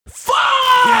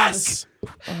Yes. Oh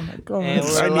my god. And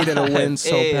we're I needed a win live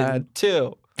so in bad.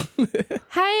 2.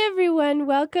 Hi everyone,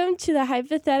 welcome to the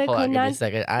hypothetical Hold on, give me a non.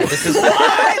 second. This is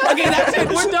Okay, that's it.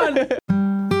 We're done.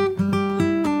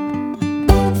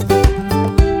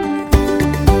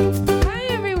 Hi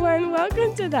everyone,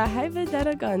 welcome to the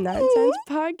hypothetical nonsense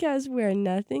podcast where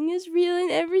nothing is real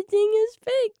and everything is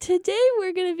fake. Today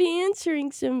we're going to be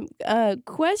answering some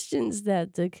questions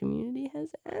that the community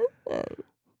has asked.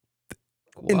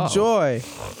 Enjoy.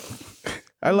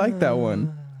 I like that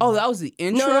one. Oh, that was the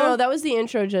intro? No, that was the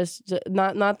intro. Just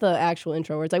not the actual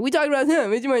intro where it's like we talked about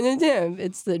him. It's more than him.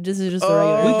 This is just the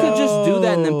regular. We could just do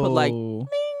that and then put Oh.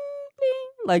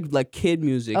 like kid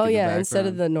music. Oh in the yeah, instead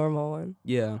of background. the normal one.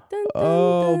 Yeah. Dun, dun,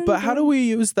 Oh, dun, but how dun. do we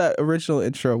use that original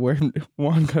intro where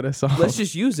Juan cut us off? Let's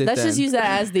just use it. Let's then. just use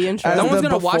that as the intro. As No one's the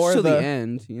gonna watch before till the the-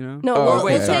 end, you know. No, Oh,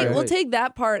 we'll okay. take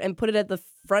that part and put it at the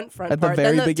front At the part. very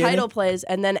Then the beginning? title plays,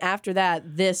 and then after that,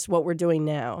 what we're doing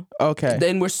now. Okay.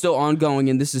 Then we're still ongoing,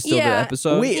 and this is still the Yeah.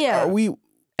 episode. Yeah.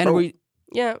 and oh. we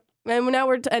Yeah, and now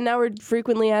we're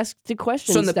frequently asked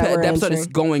questions. so in the that we're episode is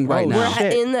answering. going right Oh, now. We're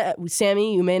shit. in the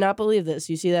Sammy. You may not believe this.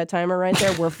 You see that timer right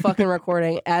there? We're fucking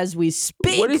recording as we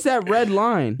speak. What is that red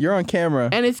line? You're on camera.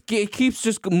 And it keeps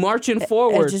just marching It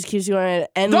forward. just keeps going Don't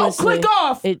endlessly. click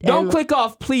off. It Don't endle- click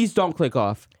off. Please don't click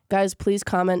off. Guys, please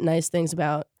comment nice things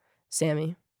about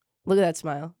Sammy. Look at that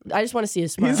smile. I just want to see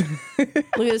his smile. Look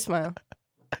at his smile.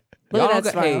 Look at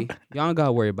that smile. Hey, y'all don't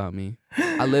gotta worry about me.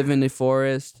 I live in the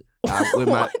forest. With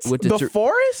What? The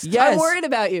forest? Yes. I'm worried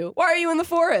about you. Why are you in the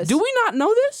forest? Do we not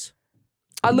know this?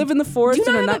 I live in the Do forest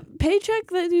you and not have a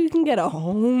paycheck that you can get a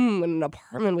home and an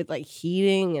apartment with like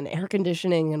heating and air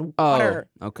conditioning and water?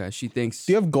 Oh, okay. She thinks.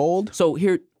 Do you have gold? So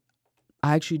here,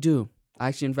 I actually do. I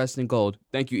actually invest in gold.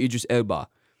 Thank you, Idris Elba.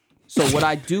 So what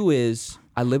I do is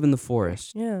I live in the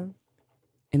forest Yeah.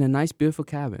 in a nice, beautiful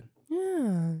cabin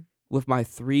Yeah. with my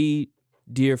 3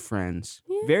 dear friends.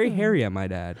 Very Yeah. hairy, I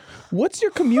might add. What's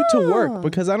your commute to Huh. work?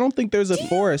 Because I don't think there's a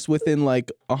forest within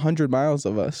like 100 miles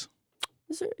of us.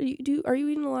 Are you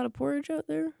eating a lot of porridge out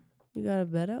there? You got a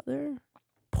bed out there?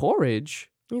 Porridge.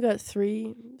 You got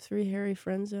three hairy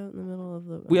friends out in the middle of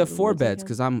the. We have the 4 woods beds again?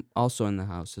 because I'm also in the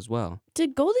house as well.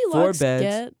 Did Goldilocks 4 beds.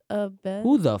 get a bed?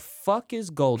 Who the fuck is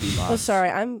Goldilocks? Oh, sorry.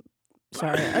 I'm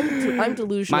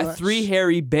delusional. My 3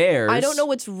 hairy bears. I don't know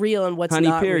what's real and what's honey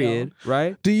not period,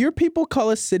 right? Do your people call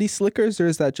us city slickers or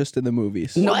is that just in the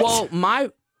movies? No, What? well,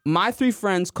 my 3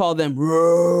 friends call them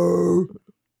roar.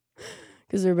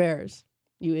 Because they're bears.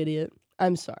 You idiot.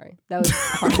 I'm sorry. That was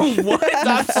harsh. What?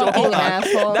 I'm so Fucking hold on.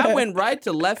 asshole. That went right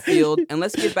to left field. And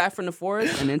let's get back from the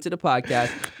forest and into the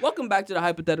podcast. Welcome back to the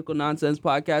Hypothetical Nonsense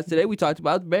Podcast. Today we talked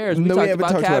about bears. We No, we talked haven't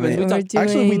about talked about cabins. it. We We're talked- doing-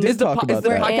 Actually, we did is the, talk po- about is the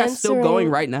that. We're podcast still answering- going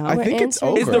right now? I We're think it's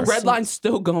answering Is the over. red line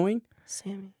still going?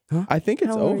 Sammy, I think it's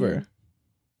How are over.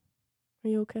 are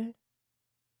you okay?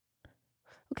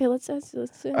 Okay, let's answer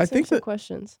think some that-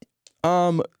 questions.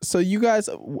 So you guys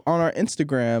on our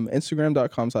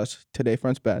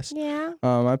Instagram.com/todayfrontsbest. Yeah.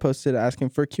 I posted asking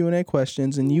for Q&A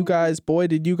questions, and you guys, boy,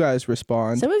 did you guys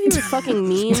respond. Some of you are fucking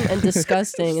mean and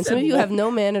disgusting, and some of you have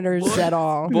no manners at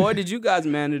all. Boy, did you guys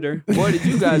monitor. Boy, did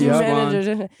you guys Your respond.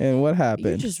 manners- And what You're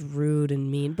happened? just rude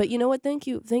and mean. But you know what? Thank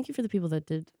you for the people that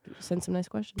did send some nice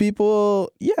questions.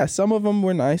 People, yeah, some of them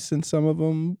were nice, and some of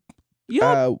them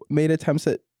made attempts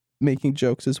at making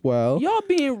jokes as well. Y'all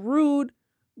being rude.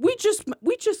 We just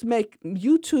make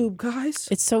YouTube, guys.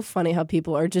 It's so funny how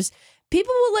people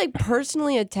will like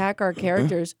personally attack our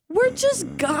characters. We're just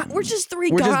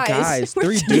 3 We're just guys. guys, We're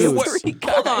 3 just dudes. 3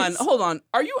 guys. Hold on.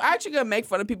 Are you actually gonna make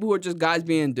fun of people who are just guys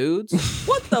being dudes?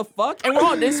 What the fuck? And we're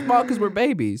all this small because we're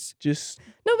babies. Just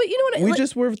No, but you know what? we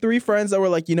just were 3 friends that were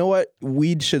like, you know what?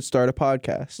 We should start a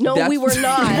podcast. No, That's- we were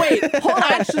not. Wait, hold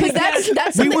on, because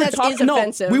that's something that is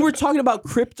offensive. we were talking about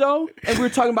crypto and we were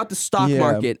talking about the stock Yeah.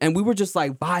 market and we were just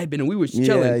like vibing and we were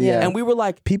chilling. yeah. And we were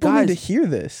like, People guys, need to hear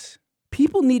this.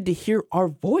 people need to hear our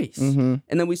voice. Mm-hmm.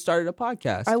 And then we started a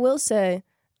podcast. I will say,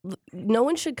 no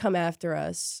one should come after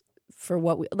us for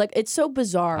what we like. It's so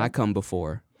bizarre. I come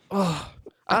before. Oh,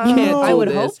 I I can't. do I would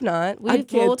this. hope not. I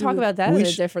can't We'll do talk it. about that We at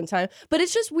a sh- different time. But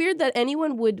it's just weird that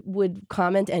anyone would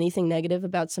comment anything negative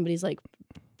about somebody's like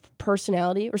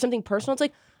personality or something personal. It's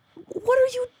like, what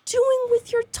are you doing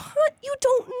with your time? You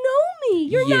don't know me.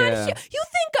 You're Yeah. not here. You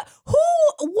think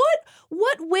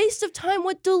what waste of time?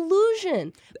 What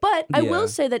delusion? But I Yeah. will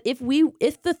say that if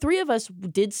the 3 of us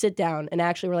did sit down and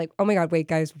actually were like, oh my God, wait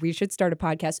guys, we should start a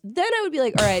podcast, then I would be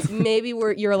like, all right, maybe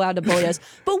you're allowed to bully us.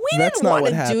 But we That's didn't not want what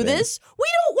to do happened. this. We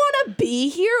don't want want to be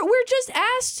here. We're just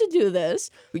asked to do this.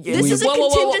 Yeah, This is a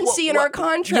contingency in our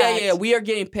contract. Yeah, we are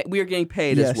getting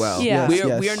paid Yes, as well. Yeah.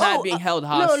 We are not being held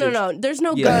hostage. No. There's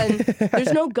no Yeah. gun.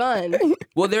 There's no gun.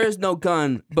 Well, there is no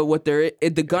gun, but what the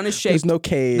gun is shaped. There's no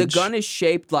cage. The gun is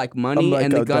shaped like money, Like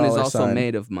and the a gun is dollar also sign.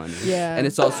 made of money. Yeah. And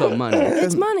it's also money.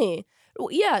 It's money.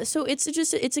 Yeah, so it's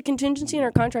a contingency in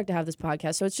our contract to have this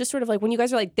podcast. So it's just sort of like when you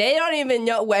guys are like, they don't even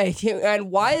know. Wait, and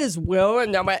why is Will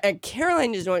and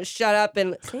Caroline just won't shut up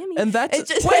and Sammy? And that's It's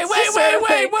just- it's just sort of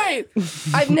like- wait.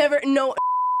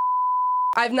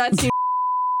 I've not seen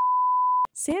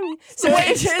Sammy. So Wait,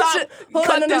 it's just- stop. hold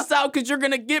Cut on, no, this out because you're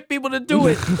gonna get people to do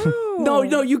it. No.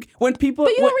 No, you. When people.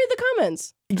 But you don't read the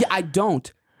comments. Yeah, I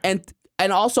don't. And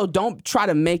also don't try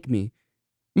to make me.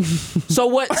 So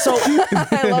what? So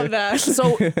I love that.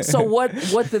 So what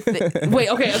the thing? Wait,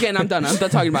 okay, and I'm done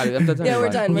talking about it. Yeah, we're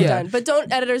done. We're done. But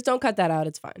editors, don't cut that out.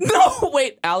 It's fine. No,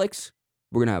 wait, Alex,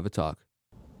 we're gonna have a talk.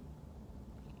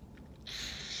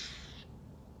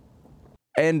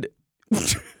 and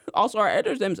Also, our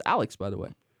editor's name is Alex, by the way.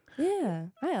 Yeah.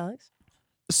 Hi, Alex.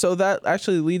 so that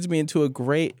actually leads me into a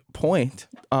great point.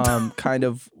 Kind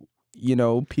of,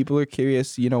 people are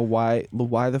curious, why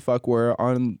the fuck we're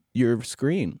on your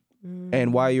screen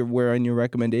and why we're on your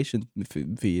recommendation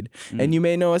feed. And you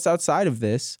may know us outside of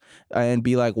this and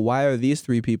be like, why are these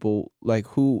three people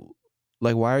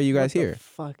why are you guys here? What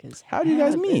the fuck is How do you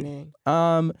guys meet?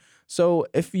 happening? So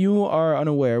if you are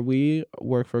unaware, we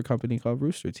work for a company called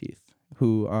Rooster Teeth,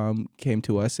 who came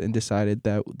to us and decided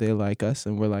that they like us,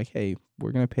 and we're like, hey,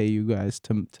 we're gonna pay you guys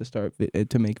to start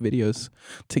to make videos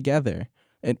together.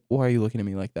 And why are you looking at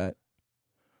me like that?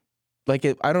 Like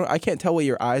I can't tell what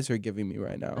your eyes are giving me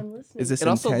right now. I'm listening. Is this It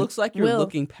also intent? looks like you're Will,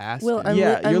 looking past Will, me. I'm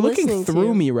you're looking listening to through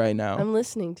you. me right now. I'm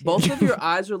listening to you. Both of your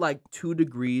eyes are like 2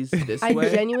 degrees this I way.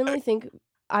 genuinely think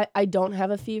I don't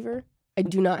have a fever. I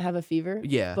do not have a fever.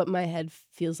 Yeah. But my head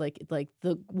feels like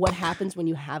what happens when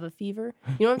you have a fever.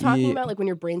 You know what I'm talking Yeah. about? Like when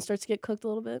your brain starts to get cooked a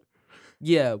little bit.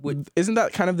 Yeah. Isn't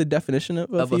that kind of the definition of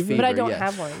a fever? But I Fever, don't yes.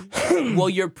 have one. Well,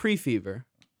 you're pre-fever.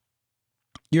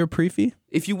 You're a prefee?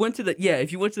 If you went to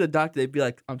the doctor, they'd be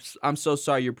like, I'm so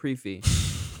sorry, you're pre-fee.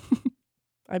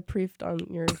 I briefed on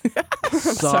your.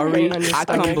 Sorry, on your I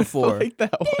come stomach. before. Like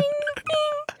that one.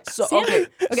 So Sammy.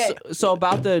 okay. So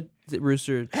about the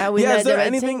rooster. How we Yeah, met is there the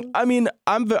anything? Redsing? I mean,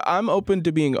 I'm open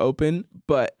to being open,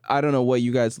 but I don't know what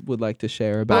you guys would like to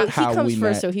share about Well, how he comes we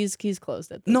first, met. so he's closed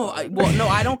at this No, point.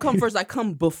 I don't come first. I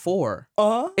come before.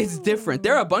 It's different.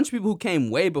 There are a bunch of people who came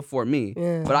way before me,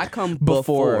 Yeah. but I come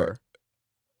Before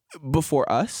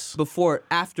us. before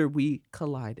after we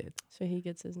collided. So he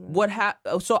gets his name.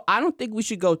 So I don't think we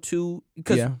should go too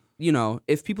because Yeah.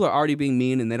 if people are already being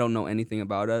mean and they don't know anything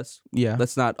about us, Yeah.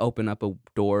 let's not open up a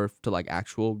door to like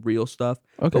actual real stuff.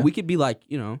 Okay. But we could be like,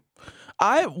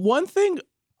 One thing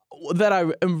that I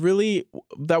am really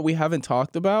that we haven't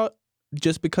talked about,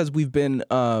 just because we've been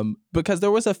because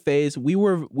there was a phase we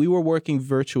were working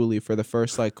virtually for the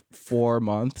first like 4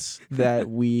 months that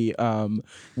we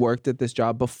worked at this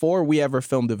job before we ever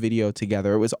filmed a video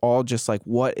together. It was all just like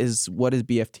what is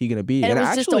BFT gonna be? And it was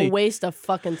actually, just a waste of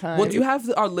fucking time. well, do you have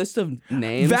our list of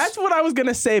names? that's what I was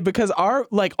gonna say, because our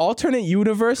like alternate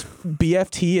universe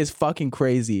BFT is fucking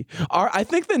crazy. I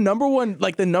think the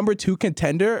number 2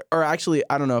 contender, or actually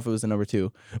I don't know if it was the number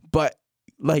 2, but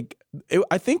like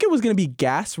I think it was gonna be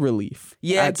Gas Relief.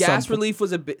 Yeah, at Gas some Relief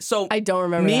was a bit. So I don't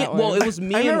remember that one. Well, it was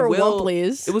me I remember and Will.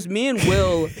 Wumplies. It was me and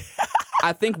Will.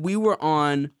 I think we were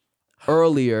on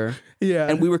earlier, Yeah.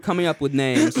 and we were coming up with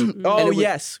names. Oh, And it was,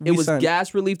 yes, it we was sent-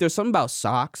 Gas Relief. There's something about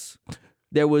socks.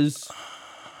 There was.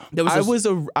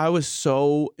 I was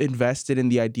so invested in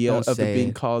the idea Don't of it say being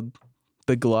it. called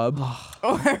the Glub.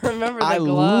 Oh, I remember the I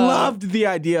glove. loved the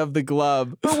idea of the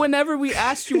Glub. But whenever we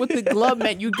asked you what the glove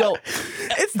meant, you'd go,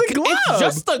 It's the Glub. "It's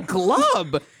just the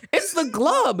glove. It's the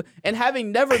glove." And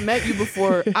having never met you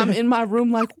before, I'm in my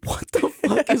room like, "What the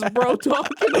fuck is bro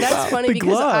talking about?" That's funny The because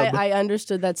glove. I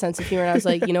understood that sense of humor. And I was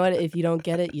like, you know what? If you don't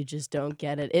get it, you just don't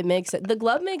get it. It makes it. The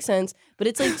glove makes sense, but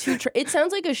it's like it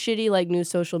sounds like a shitty like new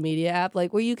social media app,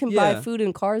 like where you can buy Yeah. food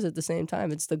and cars at the same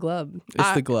time. It's the glove.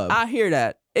 It's the Glub. I hear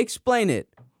that. Explain it.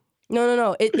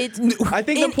 No. It's. I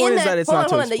think the point is that it's hold not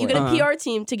to on, that you get explain. a PR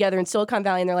team together in Silicon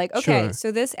Valley, and they're like, okay, Sure.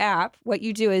 so this app, what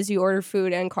you do is you order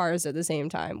food and cars at the same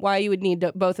time. Why you would need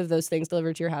both of those things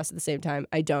delivered to your house at the same time,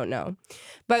 I don't know.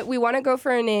 But we want to go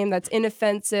for a name that's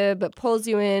inoffensive but pulls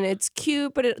you in. It's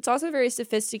cute, but it's also very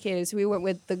sophisticated. So we went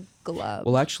with the Glove.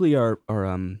 Well, actually, our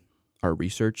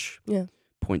research Yeah.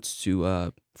 points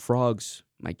to frogs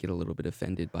might get a little bit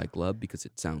offended by glub because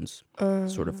it sounds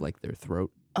sort of like their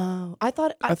throat. Oh, I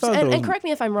thought I thought and, there and was- correct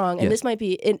me if I'm wrong, and Yeah. this might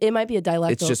be it might be a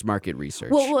dialectal. It's just market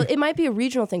research. well, it might be a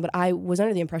regional thing, but I was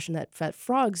under the impression that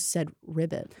frogs said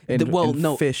ribbit. And, well, and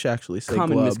no, fish actually say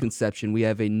common glub. misconception. We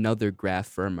have another graph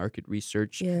for our market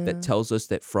research Yeah. that tells us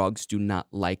that frogs do not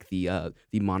like the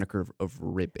moniker of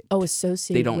ribbit. Oh,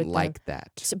 associated. They don't with like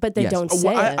that. but they Yes. don't Oh, say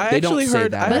well, it. I They don't actually say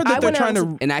heard. that. I heard But I that they're went trying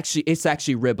out to. And actually, it's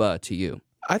actually ribba to you.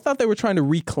 I thought they were trying to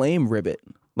reclaim ribbit.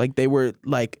 Like they were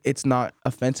like it's not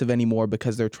offensive anymore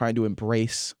because they're trying to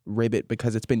embrace ribbit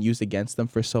because it's been used against them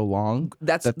for so long.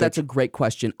 That's that they're a great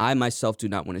question. I myself do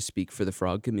not want to speak for the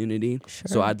frog community,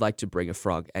 so Sure. I'd like to bring a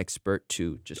frog expert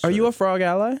to just. Are sort you a of- frog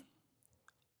ally?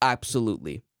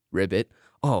 absolutely ribbit?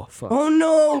 Oh fuck! Oh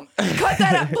no! Cut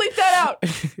that out! Bleep that out!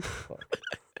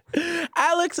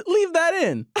 Alex, leave that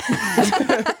in.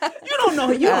 You don't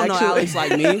know Actually- Alex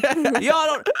like me. Y'all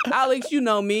don't. Alex, you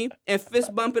know me. And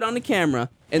fist bump it on the camera,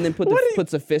 and then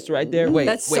puts a fist right there. Wait,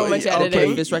 That's wait, so much okay,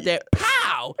 editing. fist right there.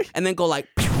 Pow! And then go like.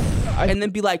 And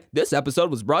then be like, this episode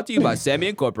was brought to you by Sammy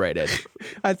Incorporated.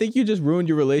 I think you just ruined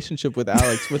your relationship with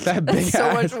Alex with that big So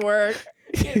ass. much work.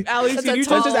 Alex, That's can a you I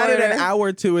just added an taller.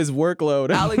 hour to his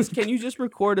workload. Alex, can you just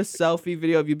record a selfie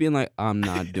video of you being like, I'm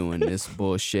not doing this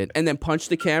bullshit, and then punch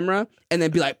the camera, and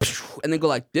then be like, and then go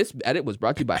like, this edit was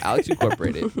brought to you by Alex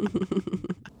Incorporated.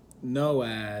 No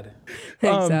ad.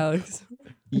 Thanks, Um, Alex.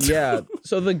 Yeah.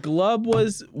 So the glub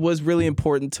was really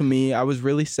important to me. I was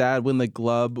really sad when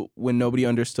nobody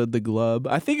understood the glub.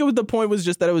 I think the point was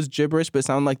just that it was gibberish, but it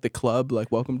sounded like the club, like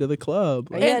welcome to the club.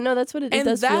 Like, Yeah, no, that's what it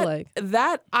does feel like.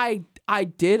 That I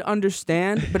did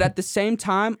understand, but at the same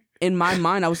time, in my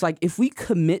mind, I was like, if we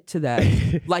commit to that,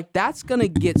 like that's gonna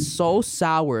get so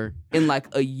sour in like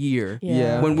a year.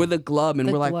 Yeah. When we're the glub and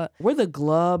The we're like, glub. we're the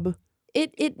glub.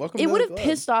 It Welcome to would the have club.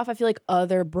 pissed off, I feel like,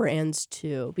 other brands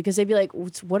too, because they'd be like,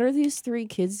 "What are these three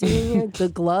kids doing here? The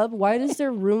Glub? Why does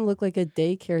their room look like a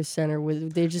daycare center where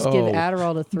they just give Oh.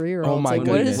 Adderall to 3-year-olds? Oh my like, what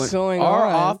goodness. is going Our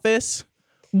on? office.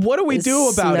 What do we The do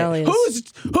about it?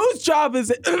 smelliest. Whose job is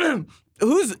it?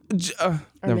 Whose? Our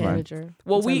never mind. manager.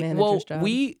 Well, It's our manager's job.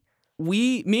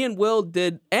 me and Will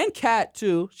did, and Kat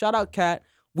too. Shout out Kat.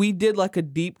 We did like a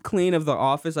deep clean of the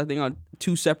office. I think on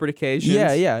 2 separate occasions.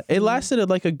 Yeah. It lasted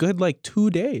like a good 2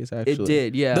 days. Actually, It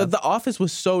did. Yeah. The office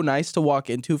was so nice to walk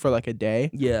into for like a day.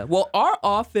 Yeah. Well, our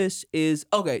office is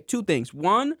okay. 2 things.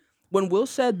 One, when Will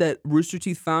said that Rooster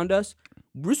Teeth found us,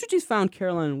 Rooster Teeth found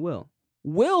Caroline and Will.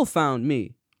 Will found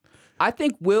me. I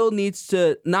think Will needs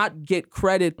to not get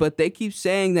credit, but they keep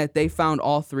saying that they found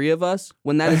all 3 of us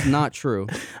when that is not true.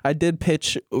 I did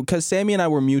pitch because Sammy and I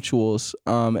were mutuals,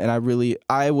 and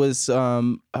I was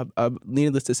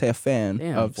needless to say a fan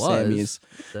Damn, of was. Sammy's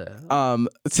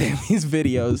Sammy's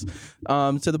videos,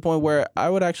 to the point where I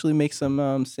would actually make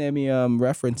some Sammy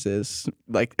references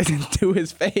like to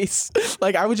his face.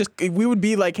 Like we would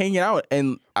be like hanging out,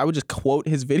 and I would just quote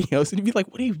his videos, and he'd be like,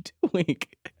 "What are you doing?"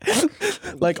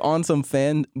 Like on some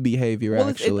fan behavior. Well,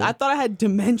 actually, I thought I had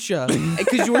dementia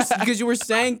because you were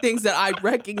saying things that I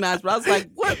recognized, but I was like,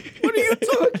 "What are you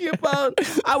talking about?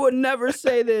 I would never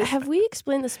say this." Have we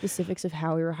explained the specifics of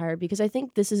how we were hired? Because I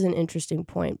think this is an interesting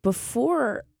point.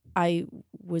 Before I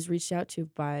was reached out to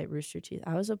by Rooster Teeth,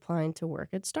 I was applying to work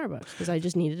at Starbucks because I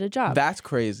just needed a job. that's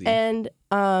crazy. And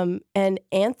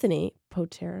Anthony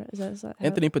Potera, is that how-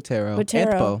 Anthony Potero,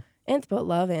 Potero. Anthony,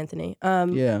 love Anthony.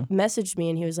 Yeah. Messaged me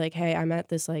and he was like, "Hey, I'm at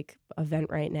this event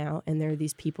right now, and there are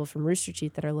these people from Rooster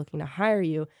Teeth that are looking to hire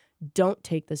you. Don't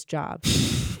take this job."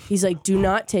 He's like, "Do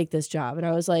not take this job." And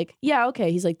I was like, "Yeah,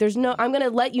 okay." He's like, I'm gonna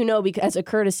let you know because as a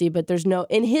courtesy, but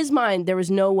in his mind, there was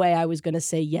no way I was gonna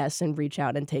say yes and reach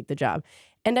out and take the job.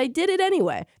 And I did it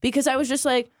anyway because I was just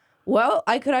like, well,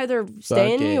 I could either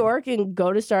stay in Fuck New it. York and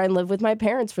go to Star and live with my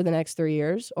parents for the next 3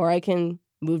 years, or I can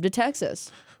move to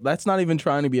Texas. That's not even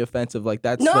trying to be offensive. Like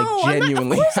that's No, like genuinely. I'm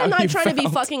not, of course how I'm not you trying to be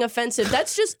felt. fucking offensive.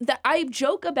 That's just that I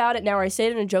joke about it now, or I say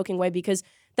it in a joking way because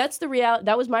that's the reality.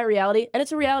 That was my reality, and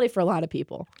it's a reality for a lot of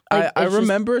people. Like, I it's just-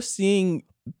 remember seeing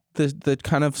the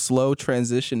kind of slow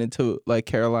transition into like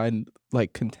Caroline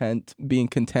being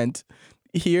content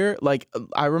here. Like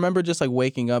I remember just like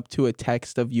waking up to a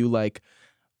text of you like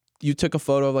you took a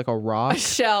photo of like a rock. a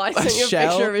shell. I a sent you a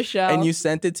shell, picture of a shell, and you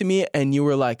sent it to me, and you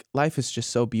were like, "Life is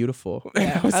just so beautiful." And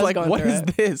Yeah, I was I was like, going "What through is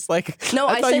it. this?" Like, No,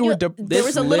 I thought sent you were. you- there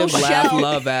was a little live, laugh, shell.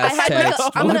 love ass I had like a-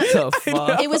 text. I'm What gonna- the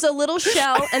fuck? It was a little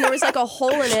shell, and there was like a hole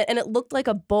in it, and it looked like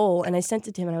a bowl. And I sent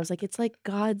it to him, and I was like, "It's like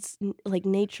God's, like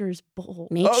nature's bowl."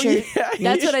 Oh, yeah.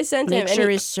 That's what I sent him. And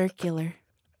he- is circular.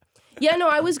 Yeah, no,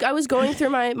 I was going through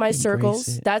my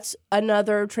circles. it. That's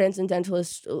another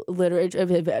transcendentalist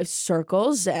literature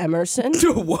circles. Emerson.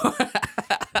 What?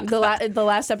 The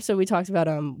last episode we talked about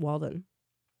Walden.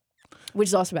 which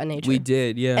is also about nature. We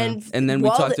did, yeah. And then we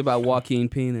while talked about Joaquin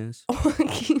Penis.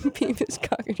 Joaquin Penis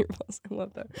cock in your balls. I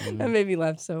love that. That made me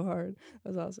laugh so hard.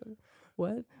 That was awesome.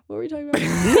 What were we talking about?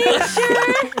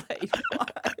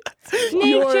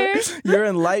 Nature. Your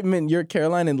enlightenment, your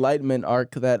Caroline Enlightenment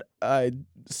arc that I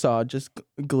saw just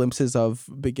glimpses of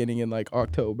beginning in like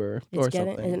October or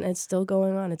something. And it's still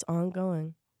going on. It's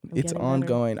ongoing. It's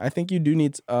ongoing. I think you do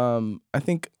need. Never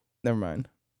mind.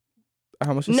 I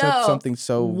almost just said something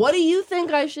so. What do you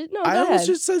think I should? No, I go almost ahead.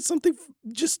 just said something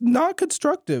just not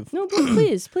constructive. No,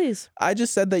 please. I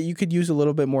just said that you could use a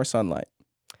little bit more sunlight.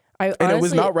 And it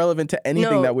was not relevant to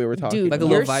anything that we were talking dude, about. Like a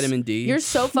little vitamin D. You're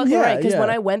so fucking right. Because when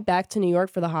I went back to New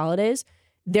York for the holidays,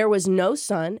 there was no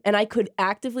sun, and I could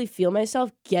actively feel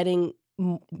myself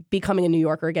becoming a New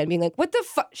Yorker again, being like, "What the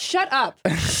fuck? Shut up!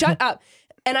 Shut up!"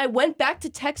 And I went back to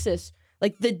Texas.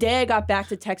 Like the day I got back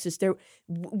to Texas,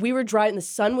 we were driving. The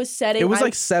sun was setting. It was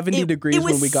like 70 degrees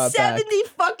when we got back. 70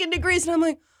 fucking degrees, and I'm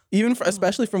like,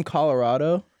 especially from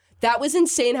Colorado. That was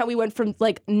insane how we went from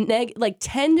like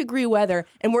 10-degree weather,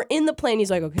 and we're in the plane. He's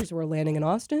like, okay, so we're landing in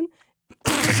Austin.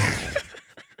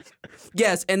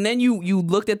 Yes, and then you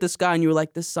looked at the sky and you were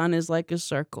like, the sun is like a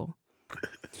circle.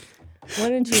 What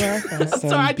did you laugh at?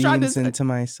 Sun I tried beams to into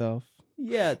myself.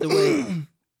 Yeah,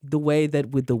 the way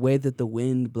that the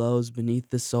wind blows beneath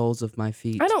the soles of my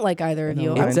feet. I don't like either of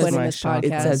you. No, I'm it's quitting my this shop.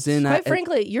 podcast. It's as in Quite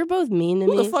frankly, you're both mean to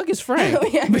me. Who the fuck is Frank? Oh,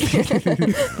 yeah.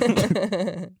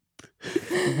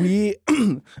 We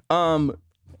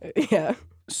Yeah.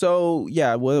 So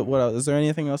yeah, what else? Is there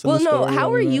anything else? Well, in the no. story How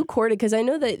other are than you that? courted? Because I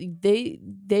know that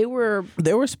they were.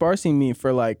 They were sparsing me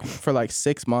for like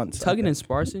 6 months. I Tugging think. and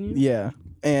sparsing you? Yeah,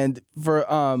 and for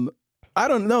I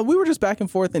don't know. We were just back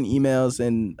and forth in emails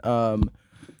and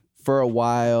for a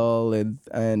while,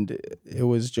 and it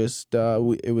was just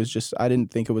I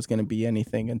didn't think it was gonna be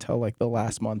anything until like the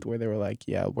last month where they were like,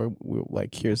 yeah, we're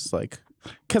like here's like.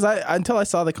 Because until I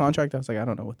saw the contract, I was like, I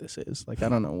don't know what this is. Like, I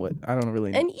don't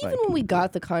really. And even when we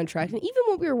got the contract, and even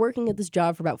when we were working at this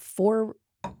job for about 4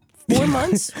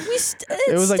 months,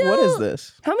 it was like, what is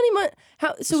this? How many months?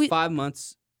 So we 5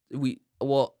 months.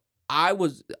 I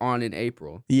was on in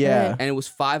April. Yeah. Right. And it was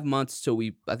 5 months till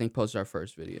we, I think, posted our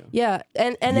first video. Yeah,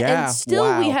 and Yeah, still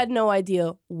we wow. had no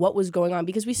idea what was going on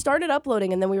because we started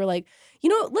uploading and then we were like,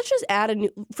 let's just add a new.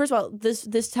 First of all,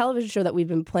 this television show that we've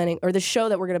been planning, or the show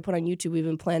that we're gonna put on YouTube, we've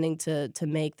been planning to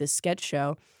make this sketch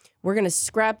show. We're gonna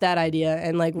scrap that idea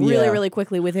and like really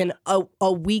quickly within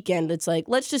a weekend, it's like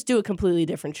let's just do a completely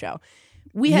different show.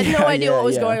 We had no idea what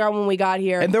was going on when we got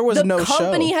here. And there was no show. The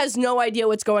company has no idea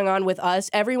what's going on with us.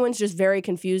 Everyone's just very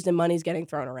confused and money's getting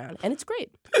thrown around. And it's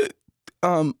great.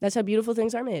 That's how beautiful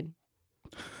things are made.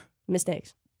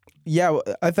 Mistakes. Yeah,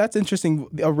 that's interesting.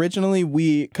 Originally,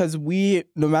 because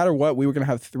no matter what, we were going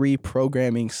to have 3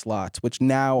 programming slots, which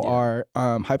now are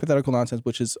Hypothetical Nonsense,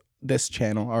 which is this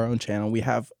channel, our own channel. We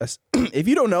have, if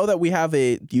you don't know that we have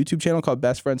a YouTube channel called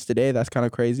Best Friends Today, that's kind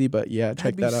of crazy, but yeah,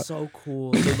 check that out. That'd be so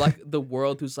cool. Like the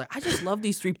world who's like, I just love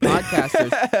these 3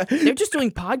 podcasters. They're just doing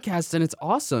podcasts and it's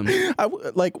awesome.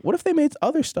 What if they made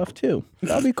other stuff too?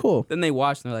 That'd be cool. Then they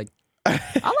watch and they're like, I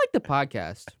like the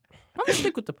podcast. I'm gonna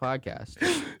stick with the podcast.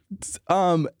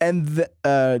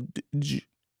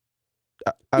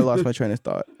 I lost my train of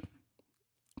thought.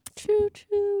 Choo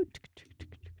choo.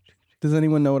 Does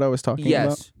anyone know what I was talking about?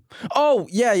 Yes. Oh,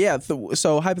 yeah.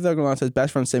 So Hypothetical Nonsense,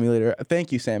 Best Friends Simulator.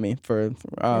 Thank you, Sammy, for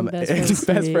Best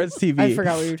Friends TV. I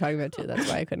forgot what you were talking about too. That's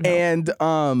why I couldn't help.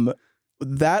 And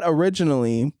that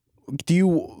originally,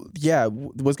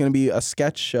 was going to be a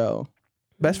sketch show.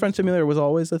 Best Friend Simulator was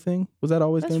always a thing? Was that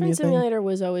always going to be a Best thing? Friend Simulator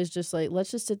was always just like,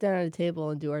 let's just sit down at a table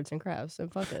and do arts and crafts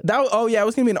and fuck it. It was going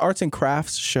to be an arts and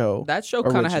crafts show. That show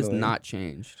kind of has Originally. not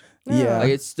changed. Yeah. Like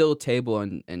it's still table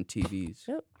and TVs.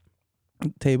 Yep.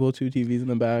 Table, 2 TVs in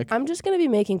the back. I'm just going to be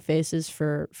making faces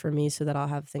for me so that I'll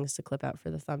have things to clip out for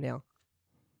the thumbnail.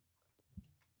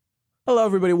 Hello,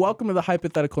 everybody. Welcome to the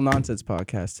Hypothetical Nonsense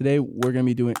podcast. Today, we're going to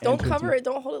be doing... Don't cover it.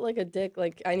 Don't hold it like a dick.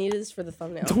 Like, I need this for the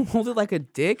thumbnail. Don't hold it like a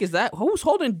dick. Is that who's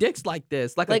holding dicks like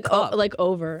this? Like a cup? Like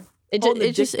over. Hold the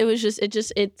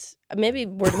It's maybe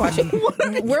we're watching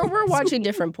we're watching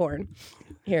different porn.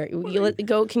 Here,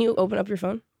 go. Can you open up your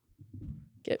phone?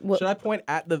 Should I point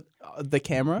at the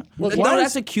camera? Well, No,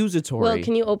 that's accusatory. Well,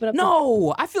 can you open up?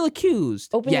 No, I feel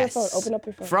accused. Open yes. your phone. Open up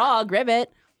your phone. Frog,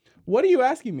 ribbit. What are you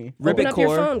asking me? Open up your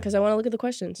core. phone because I want to look at the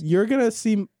questions. You're going to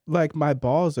see like my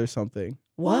balls or something.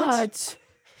 What?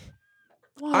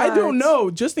 I don't know.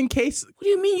 Just in case. What do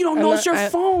you mean you don't know it's your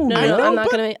phone? No, I know, I'm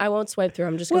not but- gonna. I won't swipe through.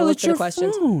 I'm just gonna Well, look it's for the your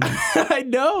questions. phone. I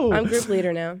know. I'm group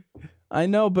leader now. I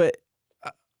know, but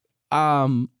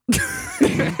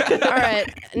All right.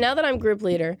 Now that I'm group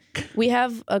leader, we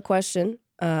have a question.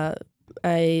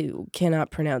 I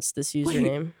cannot pronounce this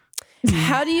username.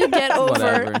 How do you get over?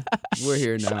 Whatever. We're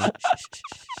here now.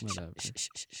 Whatever.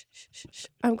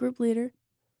 I'm group leader.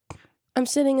 I'm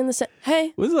sitting in the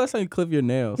Hey, When's the last time you clipped your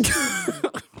nails?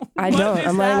 I don't.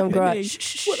 I'm letting them grow out. happening?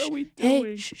 What are we Hey,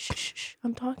 doing?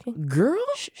 I'm talking. Girl?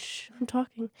 I'm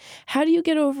talking. How do you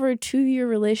get over a 2-year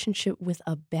relationship with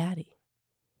a baddie?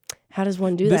 How does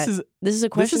one do This that? is This is a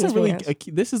this question. isn't really.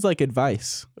 This is like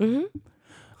advice.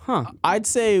 Huh. I'd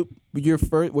say your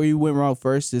first where you went wrong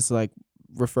first is like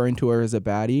referring to her as a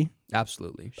baddie.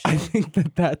 Absolutely. I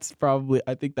think that's probably.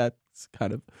 I think that's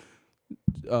kind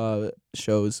of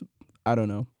shows. I don't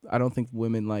know. I don't think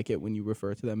women like it when you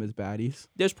refer to them as baddies.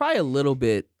 There's probably a little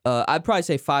bit, I'd probably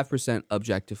say 5%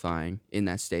 objectifying in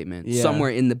that statement. Yeah.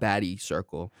 Somewhere in the baddie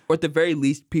circle. Or at the very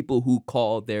least, people who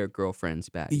call their girlfriends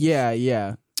baddies.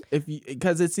 Yeah.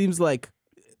 Because it seems like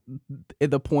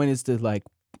the point is to like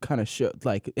kind of show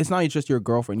like it's not just your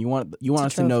girlfriend. You want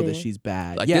us to know that trophy. she's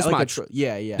bad. Like, yeah, this like my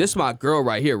yeah. This is my girl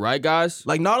right here, right, guys?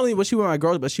 Like not only was she one of my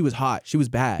girls, but she was hot. She was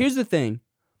bad. Here's the thing.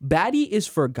 Baddie is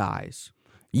for guys.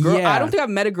 Girl, yeah. I don't think I've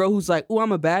met a girl who's like, "Ooh,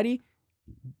 I'm a baddie."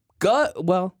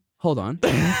 Well, hold on.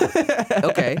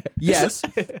 Okay, yes,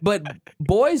 but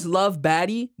boys love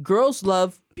baddie, girls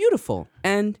love beautiful,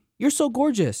 and you're so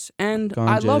gorgeous, and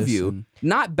I love Gorgeous you. and-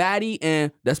 Not baddie,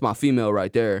 and that's my female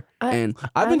right there. And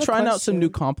I've been have a trying out some new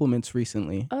question. compliments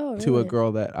recently Oh, to a really?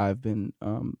 girl that I've been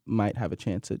might have a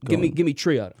chance at give going. me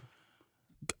Tria.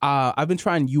 I've been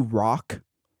trying You Rock.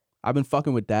 I've been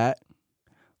fucking with that.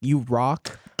 You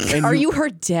Rock. And Are you her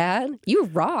dad? You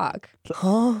rock.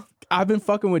 Huh? I've been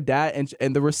fucking with that,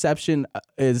 and the reception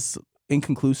is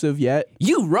inconclusive yet.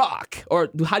 You rock, or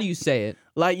how do you say it?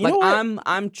 Like you Like know what? I'm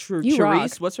You rock.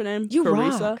 Charisse. What's her name? You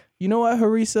Carissa? rock. You know what,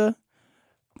 Harissa?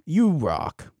 You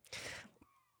rock.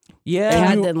 Yeah.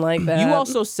 Dad you- didn't like that. You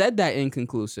also said that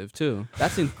inconclusive too.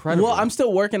 That's incredible. Well, I'm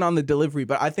still working on the delivery,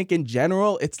 but I think in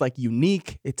general it's like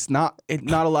unique. It's not.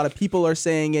 Not a lot of people are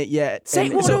saying it yet. Say-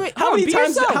 And wait, so wait, how hold on, many be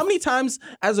times? yourself. How many times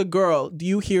as a girl do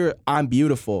you hear "I'm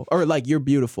beautiful" or like "You're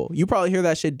beautiful"? You probably hear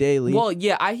that shit daily. Well,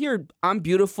 yeah, I hear I'm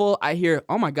beautiful. I hear,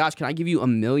 oh my gosh, can I give you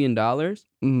 $1 million?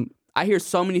 Mm, I hear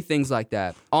so many things like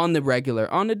that on the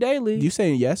regular, on the daily. you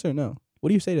saying yes or no? What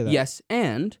do you say to that? Yes,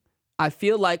 and I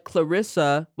feel like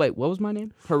Clarissa. Wait, what was my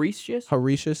name? Horatius.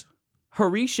 Horatius.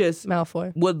 Horatius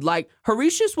Malfoy. would like.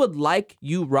 Horatius would like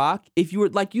you rock if you were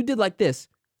like you did like this,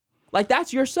 like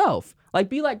that's yourself. Like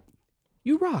be like,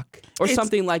 you rock or It's-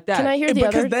 something like that. Can I hear the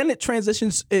Because other? then it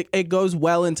transitions. It goes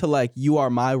well into like "You are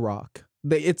my rock."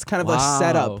 It's kind of a Wow.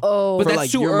 setup. Oh, But for, that's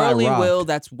like, too you're my early, rock. Will.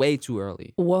 That's way too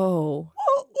early. whoa.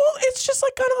 Well, it's just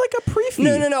like kind of like a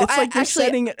prefeed. No. It's like you're actually,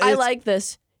 setting. I it's- like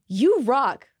this. You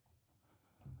rock.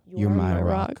 You're are my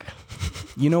rock.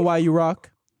 You know why you rock?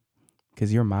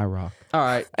 Because you're my rock. All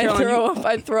right, I'd Caroline, throw up.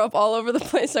 I'd throw up all over the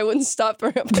place. I wouldn't stop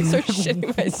throwing up. I start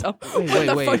shitting myself. What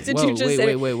the wait, fuck did whoa, you just wait,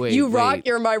 say? wait, You rock. wait.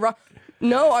 You're my rock.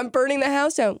 No, I'm burning the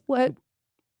house down. What?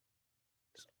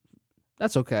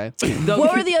 That's okay.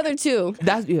 What were the other two?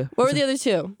 That's yeah. What were the other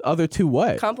two? Other two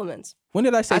what? Compliments. When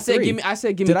did I say I said three? give me. I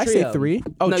said give Did me. I say trio. three?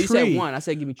 Oh, no, you said tree. one. I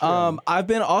said give me. Trio. I've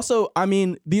been also. I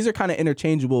mean, these are kind of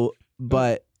interchangeable,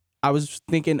 but I was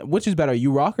thinking, which is better,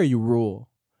 you rock or you rule?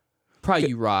 Probably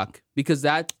you rock because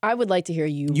that I would like to hear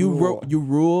you. You rule. you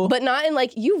rule. But not in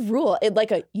like you rule. It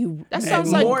like a you. that And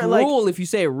sounds like more like- rule if you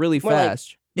say it really More like,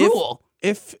 fast. if- Rule.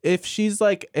 if she's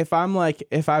like, if I'm like,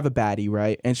 if I have a baddie,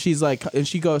 right, and she's like, and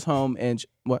she goes home and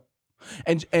what,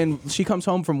 and she comes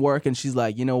home from work and she's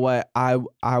like, you know what, I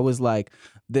was like,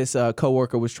 this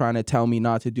coworker was trying to tell me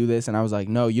not to do this, and I was like,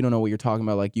 no, you don't know what you're talking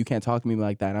about. Like, you can't talk to me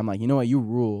like that. And I'm like, you know what, you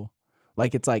rule.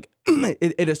 Like, it's like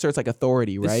it asserts like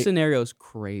authority, This right? scenario is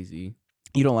crazy.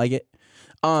 You don't like it.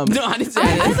 No, I didn't say I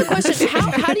that. have a question.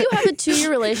 How do you have a 2-year You said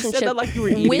relationship that like you were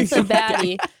eating with a something.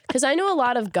 baddie? Because I know a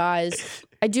lot of guys.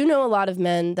 I do know a lot of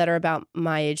men that are about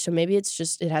my age, so maybe it's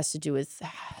just it has to do with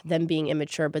them being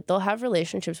immature. But they'll have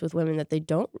relationships with women that they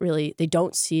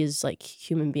don't see as like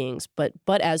human beings, but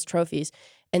as trophies,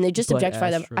 and they just But objectify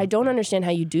as them. I don't trophies. understand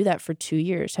how you do that for 2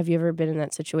 years. Have you ever been in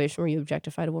that situation where you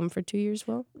objectified a woman for 2 years?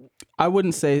 Will, I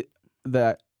wouldn't say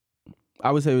that.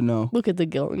 I would say no. look at the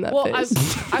guilt in that Well, face.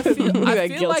 I feel Look at that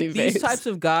like guilty these face. types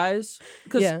of guys,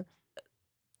 because Yeah.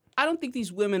 I don't think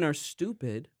these women are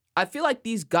stupid. I feel like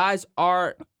these guys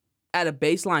are at a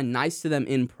baseline nice to them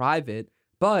in private,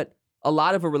 but a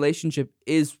lot of a relationship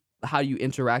is how you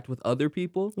interact with other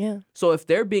people. Yeah. So if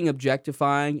they're being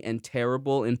objectifying and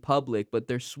terrible in public, but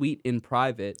they're sweet in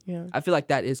private, Yeah. I feel like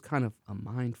that is kind of a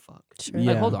mind fuck. Sure.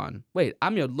 Yeah. Like, hold on. Wait,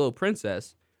 I'm your little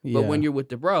princess. But when you're with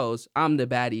the bros, I'm the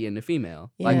baddie and the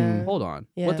female. Yeah. Like, hold on.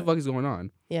 Yeah. What the fuck is going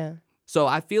on? Yeah. So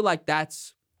I feel like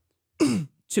that's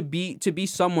to be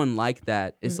someone like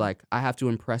that is like I have to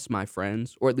impress my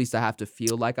friends, or at least I have to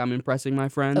feel like I'm impressing my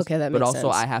friends. Okay, that but makes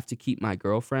also sense. I have to keep my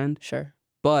girlfriend. Sure.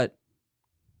 But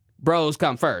bros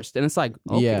come first. And it's like,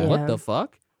 okay, Yeah. what Yeah. the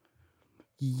fuck?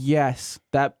 Yes,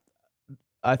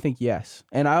 I think yes,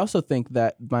 and I also think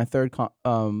that my third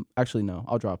actually no,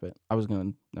 I'll drop it. I was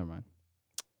gonna never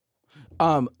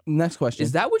mind. Next question.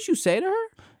 Is that what you say to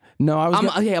her? no? I was I'm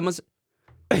gonna,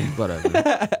 whatever.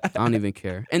 I don't even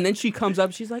care. And then she comes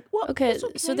up, she's like, "What? Okay,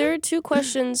 It's so there are two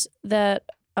questions that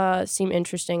seem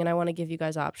interesting, and I want to give you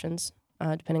guys options,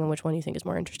 depending on which one you think is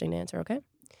more interesting to answer. Okay?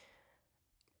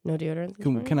 No deodorant. This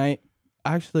morning? can I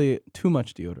actually too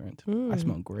much deodorant? I Mm.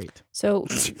 smell great. So,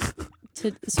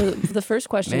 so the first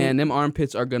question. Man, them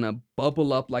armpits are gonna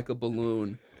bubble up like a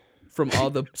balloon from all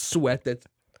the sweat that's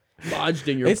lodged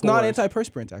in your It's not pores.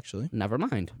 antiperspirant actually. Never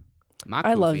mind. My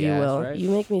I love goofy you, ass, Will. right? You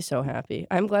make me so happy.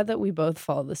 I'm glad that we both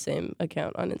follow the same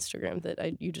account on Instagram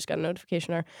that you just got a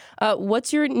notification on.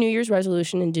 What's your New Year's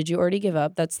resolution, and did you already give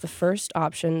up? That's the first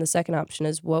option. The second option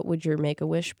is, what would your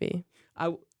Make-A-Wish be?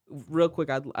 Real quick,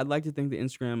 I'd like to think the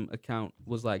Instagram account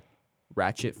was like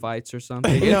ratchet fights or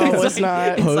something. No, it's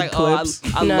not. It's Hood like, clips.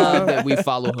 I No. love that we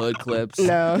follow hood clips.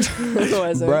 No, it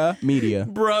wasn't. Bruh, media.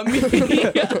 Bruh, me.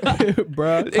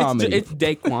 Bruh, comedy. It's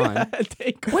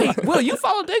Daquan. Wait, Will, you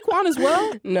follow Daquan as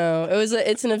well? No,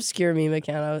 it's an obscure meme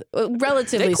account.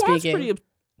 Relatively Daquan's speaking. pretty.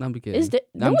 I'm kidding. Is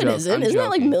no, I'm it joking. isn't. I'm Isn't that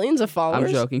like joking. millions of followers?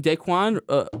 I'm joking. Daquan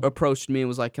approached me and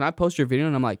was like, "Can I post your video?"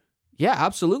 And I'm like, "Yeah,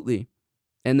 absolutely."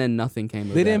 And then nothing came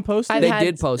of They that. didn't post I've it. They had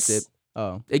did post it.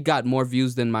 Oh, It got more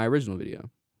views than my original video.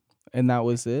 and that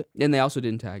was it. And they also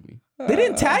didn't tag me. They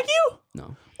didn't tag you?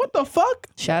 No. What the fuck?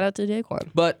 Shout out to Daquan.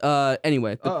 But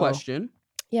anyway, the Uh-oh. question.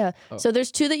 Yeah. Oh. So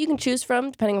there's two that you can choose from,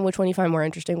 depending on which one you find more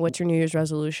interesting. What's your New Year's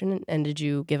resolution, and did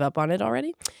you give up on it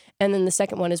already? And then the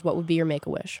second one is, what would be your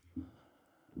Make-A-Wish?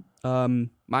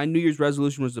 My New Year's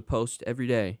resolution was to post every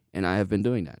day, and I have been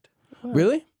doing that.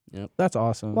 Really? Yep. That's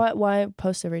awesome. Why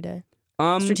post every day?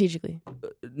 Strategically.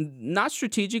 Not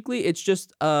strategically. It's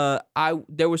just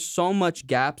there was so much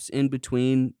gaps in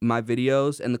between my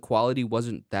videos, and the quality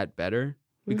wasn't that better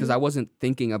because I wasn't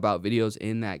thinking about videos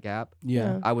in that gap.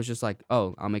 Yeah. I was just like,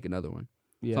 oh, I'll make another one.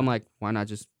 Yeah. So I'm like, why not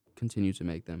just continue to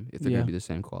make them if they're Yeah. gonna be the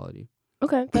same quality?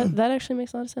 Okay, that actually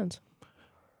makes a lot of sense.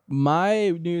 My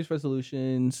New Year's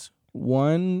resolutions,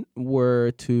 one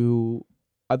were to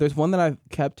there's one that I've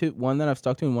kept to, one that I've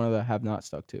stuck to, and one that I have not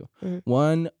stuck to. Mhm.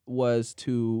 One was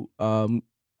to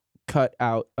cut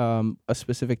out a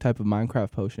specific type of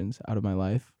Minecraft potions out of my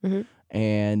life, Mhm.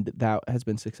 and that has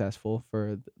been successful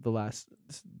for the last,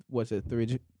 what's it, of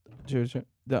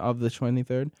the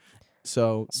 23rd.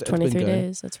 So It's it's been 23 good.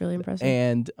 days. That's really impressive.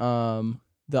 And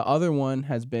the other one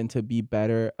has been to be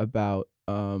better about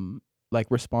like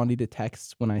responding to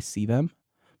texts when I see them,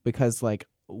 because like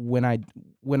when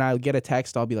I get a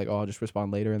text, I'll be like, oh, I'll just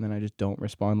respond later, and then I just don't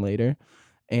respond later.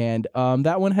 And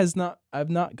that one I've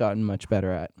not gotten much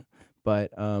better at,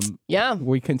 but yeah.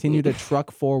 we continue to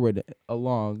truck forward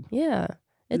along. Yeah.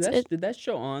 Did that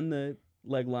show on the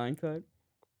line cut?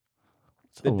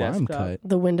 It's The a lime desktop. cut.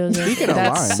 The windows are Speaking of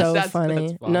that's limes. so That's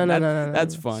funny. fine. No.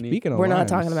 That's funny. Speaking of We're not limes,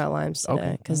 talking about limes today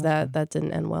Okay. because that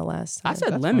didn't end well last time. I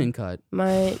said That's lemon cut.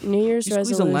 My New Year's You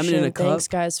squeeze a lemon in resolution. a cup? Thanks,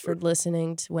 guys, for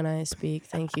listening to when I speak.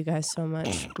 Thank you guys so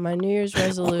much. My New Year's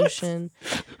resolution.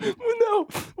 No,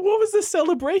 what was the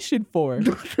celebration for?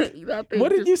 What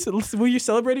did you? Were you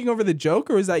celebrating over the joke,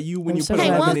 or was that you when I'm you so put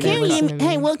glad a lemon that in they your listen cup? to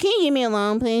me. Will, can you leave me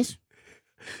alone, please?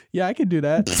 Yeah, I can do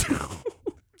that.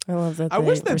 I love that. I they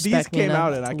wish that these respect me came enough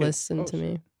out and to I could- listen to shit.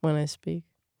 me when I speak.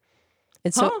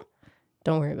 It's Huh? so.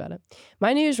 Don't worry about it.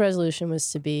 My New Year's resolution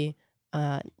was to be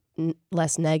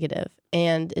less negative,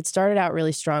 and it started out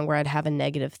really strong, where I'd have a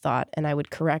negative thought and I would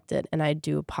correct it, and I'd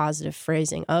do a positive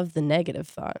phrasing of the negative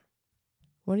thought.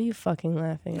 What are you fucking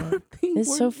laughing at?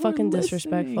 It's so fucking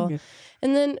disrespectful.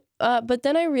 And then, but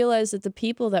then I realized that the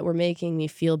people that were making me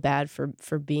feel bad for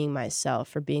being myself,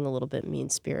 for being a little bit mean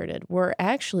spirited, were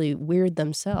actually weird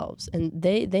themselves, and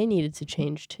they needed to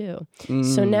change too.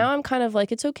 So now I'm kind of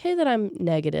like, it's okay that I'm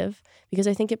negative because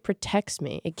I think it protects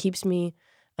me. It keeps me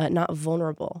not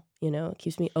vulnerable. You know, it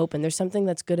keeps me open. There's something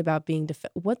that's good about being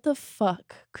what the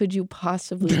fuck could you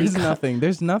possibly? There's become? nothing.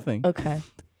 There's nothing. Okay.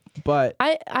 But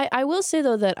I will say,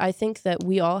 though, that I think that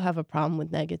we all have a problem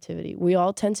with negativity. We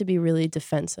all tend to be really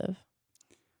defensive.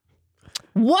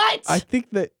 What? I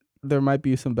think that there might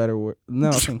be some better word.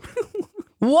 Nothing.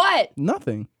 What?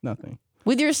 Nothing.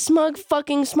 With your smug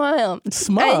fucking smile.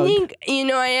 Smug. I think,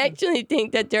 I actually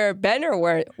think that there are better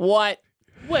words. What?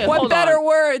 Wait, What hold better on.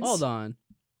 words? Hold on.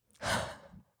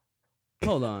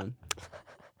 Hold on.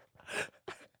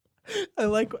 I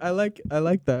like that. I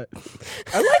like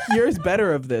yours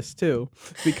better of this too,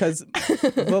 because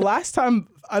the last time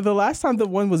the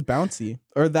one was bouncy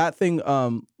or that thing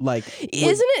like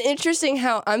Isn't it interesting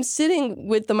how I'm sitting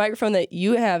with the microphone that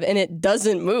you have and it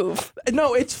doesn't move?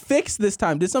 no, it's fixed this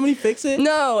time. Did somebody fix it?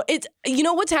 No, it's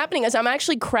what's happening is I'm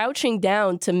actually crouching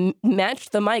down to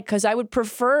match the mic because I would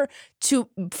prefer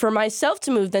for myself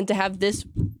to move than to have this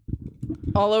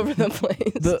all over the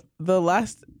place. The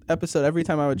last episode, every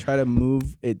time I would try to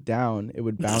move it down, it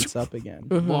would bounce up again.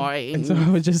 Boy. And so I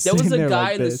was just There was sitting a there guy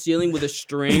like in the this. ceiling with a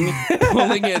string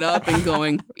pulling it up and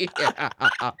going,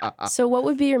 So what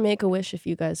would be your Make-A-Wish if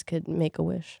you guys could make a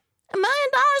wish? $1 million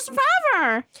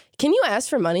forever. Can you ask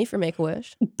for money for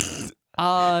Make-A-Wish?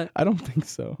 I don't think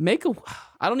so.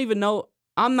 I don't even know.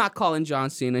 I'm not calling John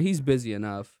Cena. He's busy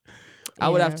enough. I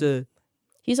would have to.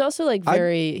 He's also like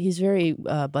he's very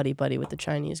buddy-buddy with the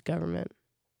Chinese government.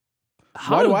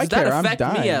 Why do I does that care? I'm affect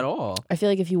dying. me at all? I feel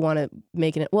like if you want to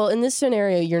make it, well, in this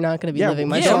scenario, you're not going to be living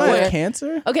much don't I longer. have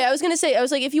cancer? Okay, I was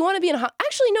like, if you want to be in,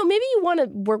 actually, no, maybe you want to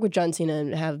work with John Cena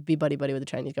and be buddy-buddy with the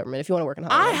Chinese government. If you want to work in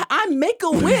Hollywood, I make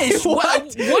a wish.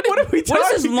 What are we talking?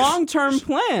 What is his long-term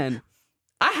plan?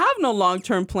 I have no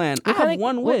long-term plan. I have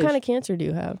one wish. What kind of cancer do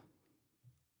you have?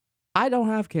 I don't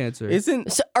have cancer.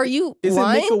 So are you Isn't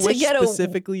lying to Make-A-Wish get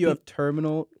specifically you have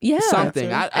terminal something?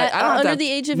 cancer? I don't under have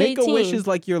the age of Make-A-Wish 18. is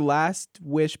like your last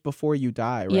wish before you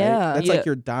die, right? Yeah. That's Yeah. like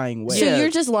your dying wish. So Yeah. you're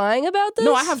just lying about this?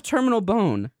 No, I have terminal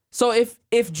bone. So if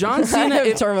John Cena, I have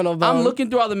if terminal bone. I'm looking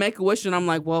through all the Make-A-Wish and I'm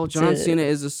like, well, John Cena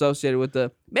is associated with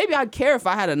maybe I'd care if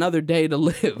I had another day to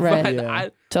live. Right. But Yeah.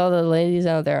 To all the ladies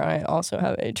out there, I also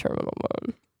have a terminal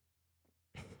bone.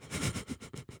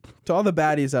 To all the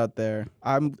baddies out there,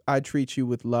 I treat you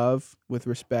with love, with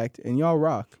respect, and y'all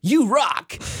rock. You rock.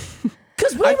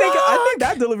 Cause we I think rock.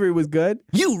 that delivery was good.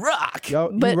 You rock.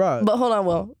 Y'all, But you rock. but hold on,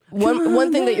 Will.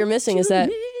 One thing that you're missing is that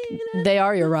they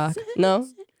are your rock. No?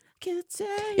 You're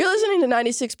listening to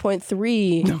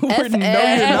 96.3 FM. No, you're not.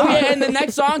 Yeah, and the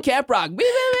next song, Camp Rock.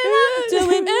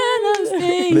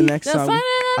 The next song,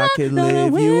 I could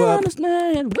live you up.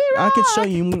 I could show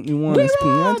you what you want to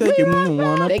spoon. I'll take you when you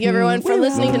want to. Thank you everyone for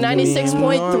listening to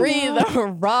 96.3 The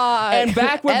Rock. And we're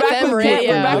back FM with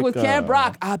radio. Camp, Camp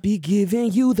Rock. I'll be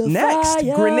giving you the Next,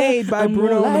 fire. Grenade by I'm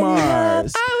Bruno gonna light it up.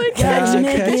 Mars. I would catch you,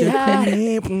 make it hot.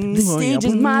 The stage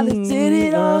is mine, let's set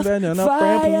it off.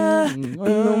 Fire, I'm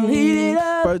gonna heat it up.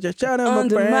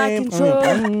 Under my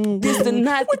control. This the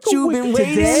night that you've been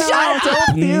waiting on.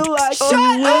 Don't feel like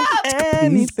doing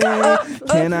anything.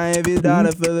 Can I have your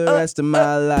daughter for the rest of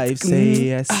my life?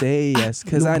 Say yes,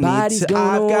 cause I need Nobody's to.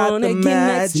 gonna I've got wanna the get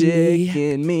next to magic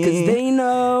me, in Cause me. they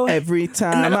know. Every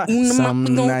time And some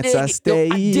nights I stay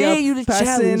dare you to up, passing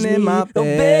challenge in my me. Don't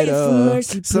beg bed. for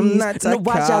mercy, Some please. nights No, I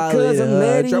watch out, call 'cause it I'm a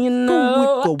letting drop. you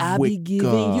know. Wicka, I'll be wicka,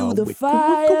 giving you the wicka,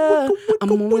 fire. wicka, wicka, I'm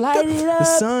gonna light it up. The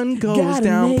sun goes Gotta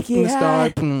down make from it the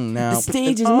start high. now. The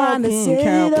stage is All mine to can set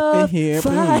count it up. here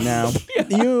Fire. now.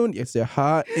 Yes, you're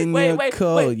hot and Wait, you're wait,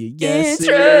 cold. wait. Yes,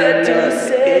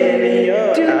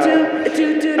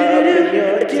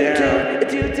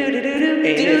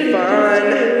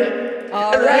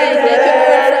 All right, thank you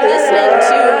everyone for listening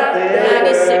to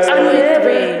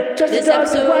 96.3. This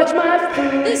episode,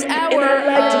 this hour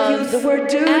of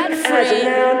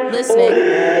ad-free listening.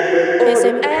 Hey,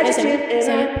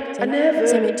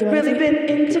 Sammy, do you mind if we...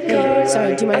 Hey,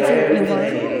 sorry, do you mind if we move on?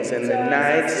 In the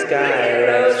night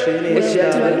sky, shooting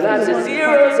Lots of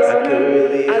zeros on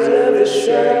them. I love the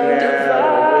sun.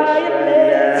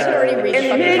 already read the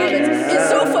fucking comments. It's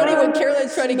so funny when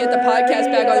Caroline's trying to get the podcast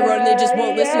back on the road and they just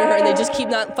won't listen to her and they just keep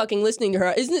not fucking listening to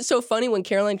her. Isn't it so funny when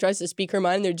Caroline tries to speak her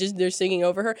mind and they're singing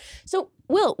over her? So,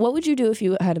 Will, what would you do if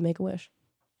you had to make a wish?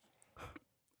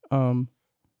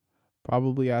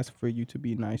 Probably ask for you to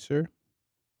be nicer.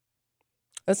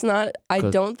 That's not. I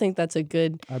don't think that's a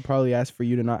good. I'd probably ask for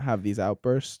you to not have these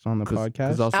outbursts on the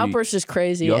podcast. Outburst is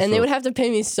crazy, you and they also- would have to pay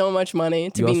me so much money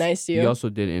to be nice to you. You also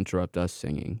did interrupt us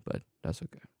singing, but that's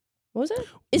okay. What was it?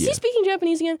 Is he Yeah. speaking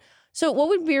Japanese again? So, what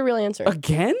would be your real answer?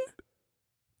 Again?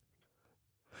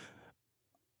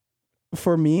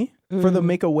 For me, for the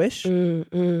Make-A-Wish, Yeah.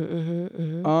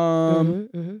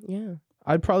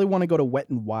 I'd probably want to go to Wet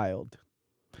and Wild.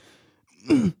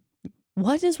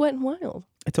 What is Wet and Wild?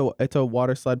 It's a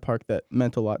water slide park that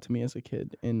meant a lot to me as a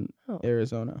kid in Oh.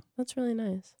 Arizona. That's really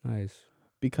nice. Nice.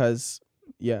 Because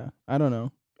I don't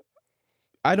know.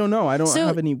 I don't So-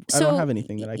 have any. I so don't have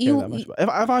anything that I care you- that much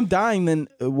about. If I'm dying, then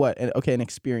what? Okay, an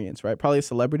experience, right? Probably a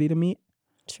celebrity to meet.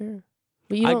 Sure.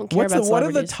 But you don't care about what are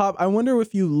the celebrities. top? I wonder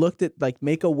if you looked at like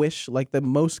Make-A-Wish, like the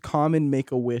most common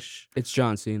Make-A-Wish. It's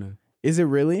John Cena. Is it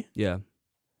really? Yeah.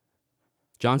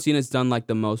 John Cena's done like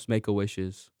the most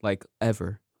Make-A-Wishes like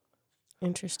ever.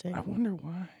 Interesting. I wonder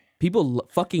why. People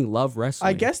fucking love wrestling.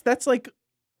 I guess that's like,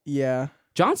 yeah.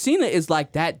 John Cena is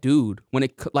like that dude when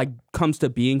it like comes to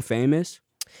being famous.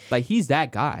 Like he's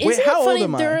that guy. Wait, Isn't how it old funny?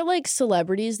 am I? There are like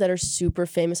celebrities that are super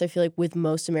famous, I feel like, with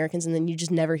most Americans, and then you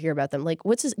just never hear about them. Like,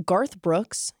 what's his Garth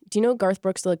Brooks? Do you know Garth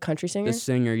Brooks, the country singer? The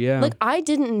singer, yeah. Like, I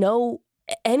didn't know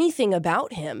anything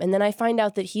about him, and then I find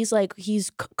out that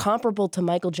he's comparable to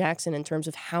Michael Jackson in terms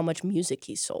of how much music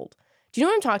he sold. Do you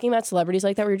know what I'm talking about? Celebrities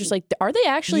like that, where you're just like, are they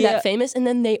actually Yeah. that famous? And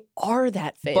then they are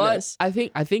that famous. But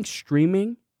I think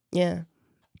streaming. Yeah.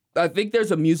 I think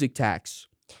there's a music tax.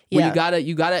 Where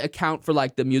you gotta account for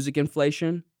like the music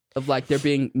inflation of like there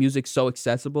being music so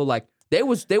accessible. Like they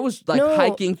was like No.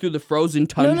 hiking through the frozen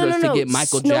tundras to get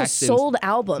Michael Jackson's. sold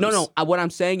albums. No. What I'm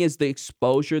saying is the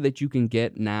exposure that you can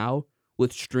get now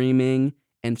with streaming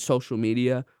and social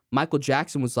media. Michael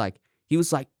Jackson was like,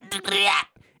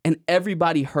 and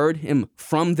everybody heard him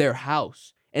from their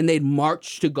house, and they'd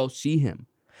march to go see him.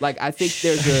 Like I think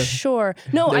there's a Sure.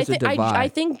 No, I there's a think I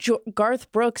divide. think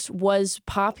Garth Brooks was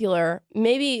popular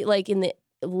maybe like in the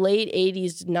late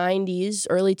 80s, 90s,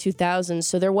 early 2000s.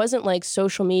 So there wasn't like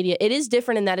social media. It is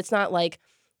different in that it's not like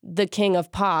the king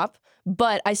of pop,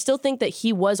 but I still think that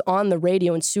he was on the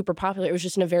radio and super popular. It was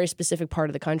just in a very specific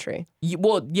part of the country.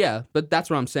 Well, yeah, but that's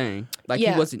what I'm saying. Like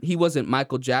Yeah. he wasn't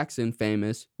Michael Jackson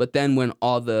famous, but then when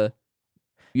all the,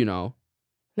 you know,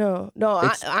 No,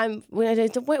 It's-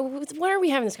 why are we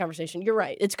having this conversation? You're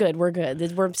right. It's good. We're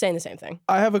good. We're saying the same thing.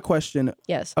 I have a question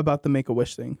Yes. about the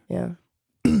Make-A-Wish thing. Yeah.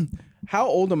 How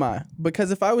old am I?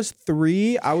 Because if I was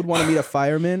 3, I would want to meet a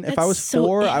fireman. If I That's was so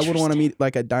 4, I would want to interesting. meet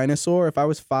like a dinosaur. If I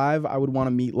was 5, I would want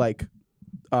to meet like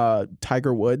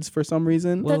Tiger Woods for some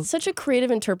reason. Well- That's such a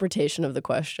creative interpretation of the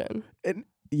question.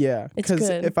 Yeah, It's because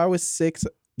good. if I was 6,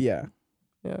 yeah.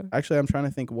 Yeah. Actually, I'm trying to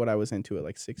think what I was into at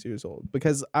like 6 years old,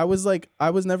 because I was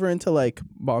never into like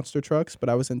monster trucks, but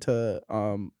I was into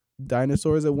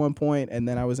dinosaurs at one point, and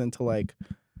then I was into like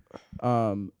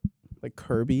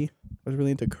Kirby. I was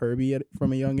really into Kirby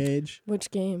from a young age. Which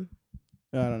game?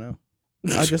 I don't know.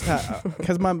 I just had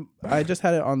I just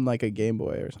had it on like a Game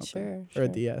Boy or something, Sure. or a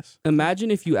DS.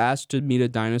 imagine if you asked to meet a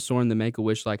dinosaur and the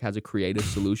Make-A-Wish like has a creative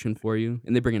solution for you,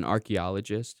 and they bring an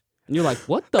archaeologist, and you're like,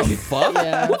 what the fuck?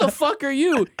 Yeah. What the fuck are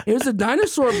you? Here's a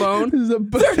dinosaur bone.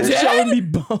 They're dead? showing me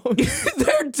bones.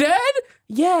 They're dead?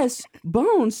 Yes,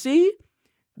 bones. See,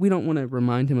 we don't want to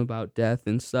remind him about death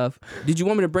and stuff. Did you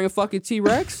want me to bring a fucking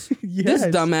T-Rex? Yes. This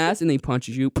dumbass, and he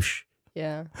punches you. Psh.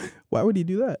 Yeah. Why would he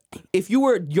do that? If you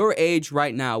were your age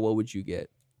right now, what would you get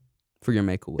for your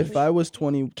Make-A-Wish? If I was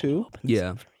 22,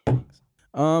 Yeah.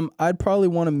 I'd probably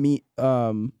want to meet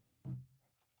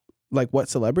like what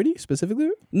celebrity specifically?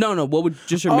 No. What would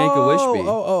just your Make-A-Wish be?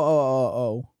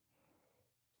 Oh.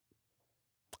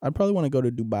 I'd probably want to go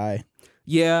to Dubai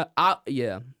Yeah.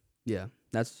 Yeah.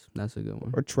 That's a good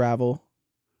one. or travel.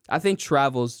 I think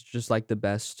travel's just like the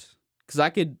best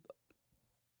because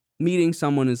meeting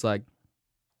someone is like,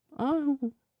 oh,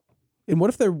 And what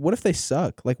if they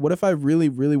suck? Like, what if I really,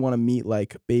 really want to meet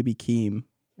like Baby Keem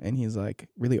and he's like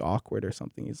really awkward or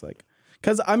something? He's like,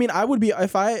 because I mean, I would be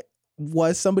if I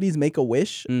was somebody's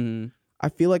Make-A-Wish. mhm. I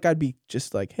feel like I'd be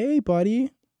just like, hey,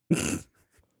 buddy.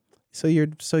 So you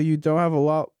don't have a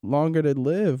lot longer to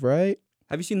live, right?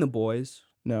 Have you seen The Boys?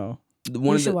 No.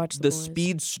 One of should the, watch The the Boys.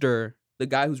 speedster, the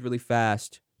guy who's really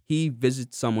fast. He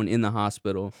visits someone in the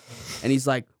hospital, and he's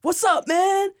like, "What's up,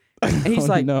 man?" And he's Oh,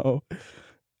 like, no.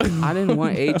 "I didn't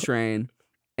want A Train,"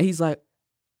 and he's like,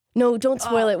 No, don't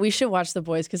spoil it. We should watch The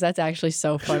Boys because that's actually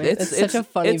so funny. It's such a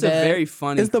funny It's bit. a very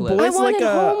funny. Is the clip. boys I like wanted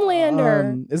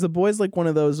Homelander. Is the boys like one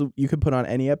of those you could put on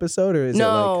any episode, or is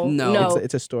No, it like No.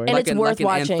 it's a story? And like it's worth an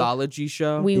watching. anthology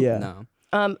show? We- Yeah.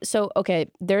 No. So okay,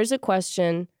 there's a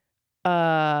question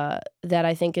that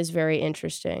I think is very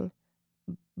interesting.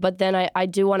 But then I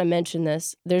do want to mention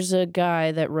this. There's a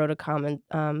guy that wrote a comment.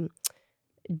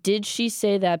 Did she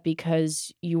say that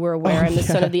because you were aware I'm the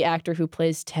son of the actor who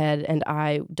plays Ted and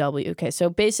I.W.? Okay, so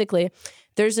basically,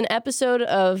 there's an episode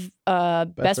of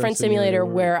Best Friend Simulator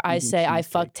where I eating say I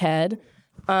cheesecake. fuck Ted.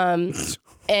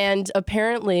 And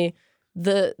apparently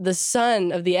the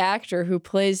son of the actor who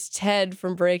plays Ted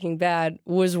from Breaking Bad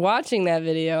was watching that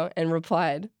video and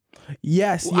replied.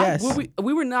 Yes, yes.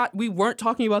 We weren't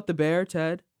talking about the bear,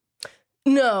 Ted.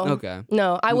 No. Okay.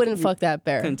 No, I wouldn't fuck that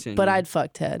bear. Continue. But I'd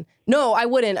fuck Ted. No, I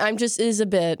wouldn't. I'm just is a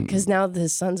bit because now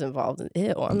his son's involved.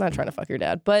 Ew, I'm not trying to fuck your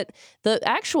dad. But the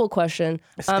actual question,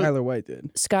 Skylar White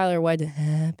did. Skylar White,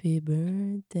 happy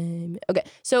birthday. Okay,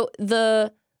 so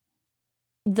the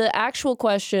actual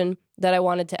question that I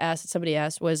wanted to ask that somebody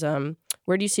asked was,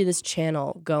 where do you see this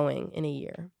channel going in a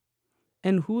year?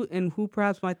 And who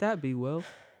perhaps might that be, Will?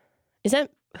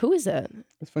 Who is that?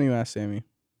 It's funny you asked Sammy.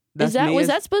 Was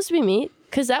that supposed to be me?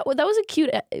 Because that was a cute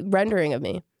rendering of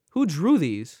me. Who drew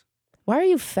these? Why are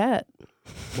you fat?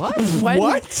 What?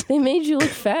 What? They made you look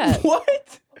fat.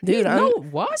 What? Dude,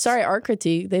 what? Sorry, art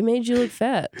critique. They made you look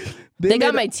fat. They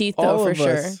got made my teeth, all though, for of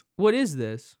sure. us. What is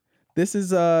this? This is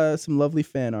some lovely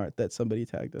fan art that somebody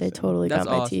tagged us They in. totally That's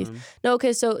got my awesome. teeth. No,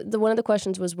 okay, so one of the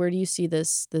questions was, where do you see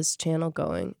this channel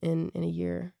going in a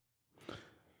year?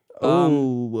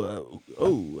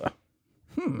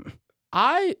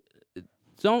 I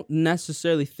don't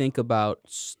necessarily think about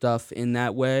stuff in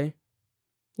that way.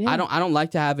 Yeah. I don't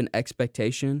like to have an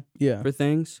expectation Yeah. for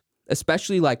things,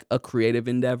 especially like a creative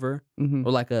endeavor Mhm.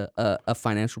 or like a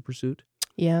financial pursuit,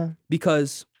 Yeah.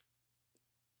 because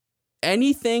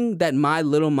anything that my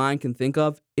little mind can think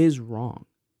of is wrong.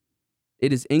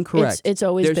 It is incorrect. It's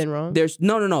always There's- been wrong. There's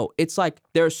no. It's like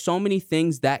there are so many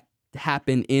things that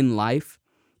happen in life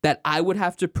that I would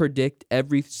have to predict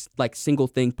every like single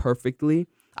thing perfectly.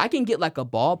 I can get like a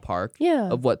ballpark Yeah.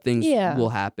 of what things Yeah. will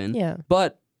happen. Yeah.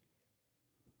 But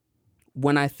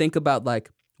when I think about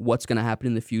like what's gonna happen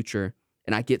in the future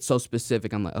and I get so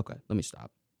specific, I'm like, okay, let me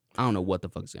stop. I don't know what the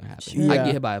fuck is gonna happen. Sure. I Yeah.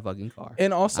 get hit by a fucking car.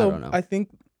 And I also, don't know. I think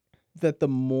that the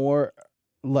more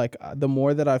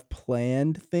that I've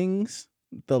planned things,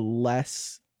 the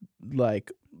less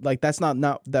like that's not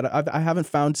that I haven't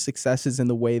found successes in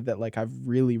the way that like I've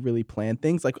really planned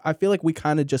things. Like I feel like we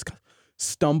kind of just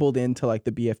stumbled into like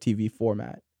the BFTV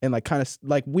format. And like kind of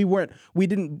like we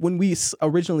didn't when we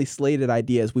originally slated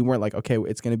ideas, we weren't like, okay,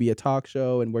 it's going to be a talk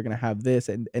show and we're going to have this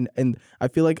and I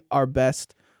feel like our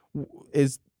best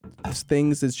is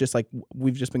just like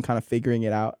we've just been kind of figuring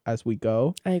it out as we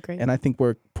go. I agree. And I think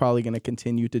we're probably going to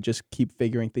continue to just keep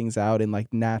figuring things out in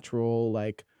like natural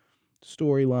like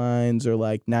storylines or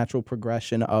like natural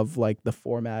progression of like the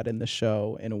format in the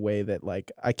show in a way that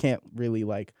like I can't really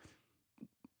like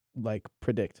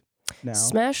predict now.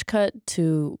 Smash cut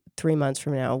to 3 months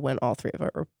from now when all three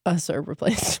of us are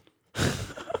replaced.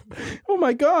 Oh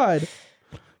my god.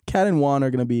 Kat and Juan are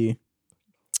going to be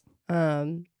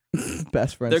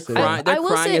best friends. They're today. crying. They're I will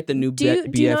crying say, at the new do you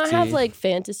BFT. not have like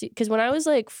fantasy? Because when I was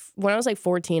like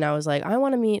 14, I was like, I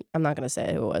want to meet. I'm not gonna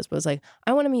say who it was, but it was like,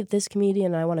 I want to meet this comedian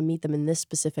and I want to meet them in this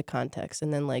specific context.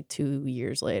 And then like 2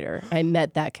 years later, I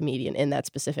met that comedian in that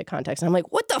specific context. And I'm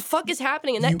like, what the fuck is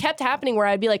happening? And that kept happening. Where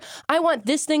I'd be like, I want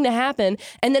this thing to happen,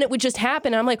 and then it would just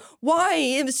happen. And I'm like, why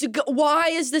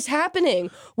is this happening?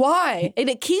 Why? And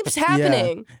it keeps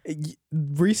happening.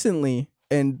 Recently,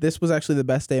 and this was actually the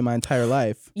best day of my entire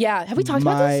life. Yeah. Have we talked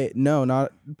about this? No,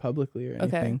 not publicly or Okay.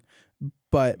 anything.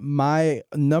 But my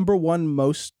number one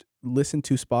most listened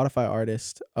to Spotify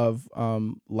artist of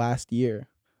last year,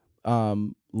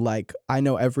 like I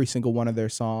know every single one of their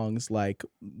songs. Like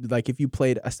if you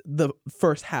played the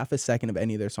first half a second of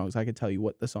any of their songs, I could tell you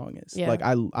what the song is. Yeah. Like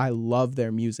I love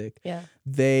their music. Yeah.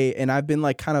 I've been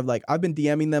like kind of like I've been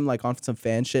DMing them like on some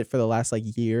fan shit for the last like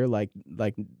year, like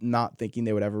not thinking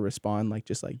they would ever respond, like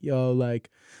just like yo, like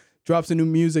drop some new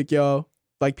music, yo.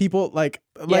 Like people like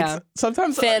Yeah.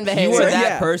 sometimes Fan You behavior. were So,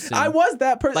 that person. I was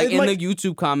that person. Like in the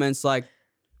YouTube comments, like,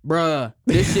 bruh,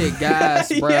 this shit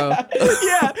gas, bro.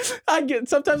 yeah.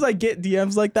 Sometimes I get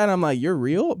DMs like that. And I'm like, you're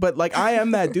real, but like I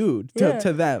am that dude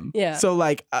to them. Yeah. So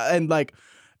like and like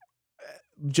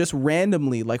just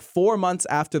randomly, like 4 months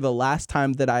after the last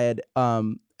time that I had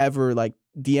ever like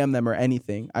DM them or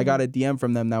anything, I got a DM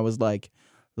from them that was like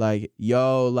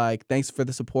yo, like thanks for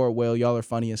the support, Will. Y'all are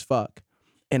funny as fuck.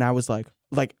 And I was like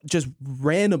just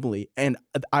randomly, and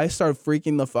I started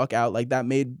freaking the fuck out. Like that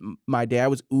made my day. I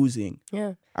was oozing.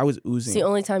 Yeah. I was It's oozing. the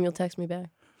only time you'll text me back.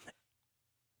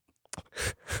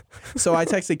 So I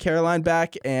texted Caroline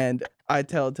back, and I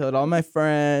told all my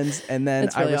friends, and then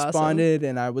That's really I responded,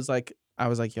 and I was like,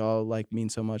 y'all like mean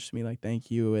so much to me, like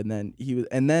thank you. And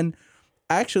then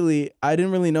actually I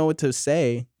didn't really know what to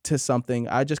say to something.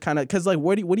 I just kind of because like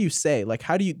what do you say? Like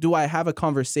how do I have a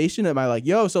conversation? Am I like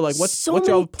yo? So like what's So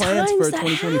y'all many plans times for that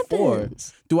 2024?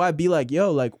 happens. Do I be like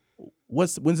yo like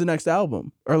when's the next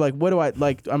album, or like what do I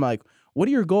like? I'm like what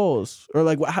are your goals, or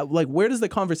like like where does the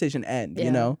conversation end? Yeah.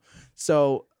 You know.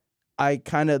 So they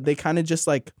kind of just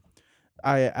like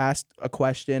I asked a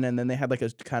question and then they had like a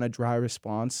kind of dry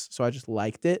response, so I just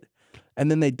liked it. And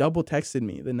then they double texted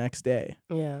me the next day.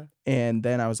 Yeah. And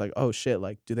then I was like, oh shit,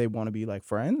 like, do they want to be like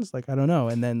friends? Like, I don't know.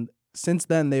 And then since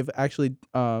then they've actually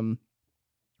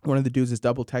one of the dudes has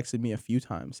double texted me a few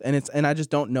times, and I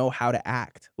just don't know how to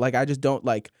act. Like, I just don't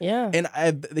like. Yeah. And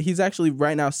he's actually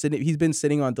right now sitting. He's been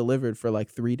sitting on delivered for like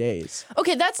 3 days.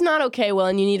 Okay, that's not okay, Will,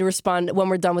 and you need to respond when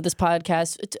we're done with this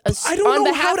podcast. I don't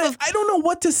know how to. I don't know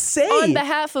what to say. On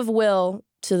behalf of Will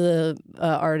to the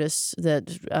artists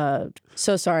that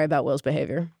so sorry about Will's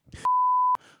behavior.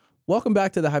 Welcome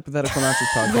back to the Hypothetical Nonsense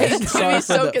Sorry Podcast.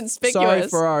 so conspicuous. Sorry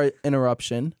for our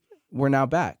interruption. We're now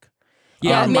back.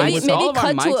 Yeah, maybe all of our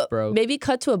cut to mics a, broke. maybe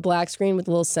cut to a black screen with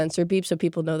a little censor beep so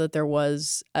people know that there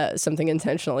was something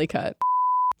intentionally cut,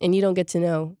 and you don't get to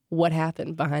know what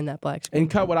happened behind that black screen.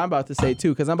 And cut what I'm about to say too,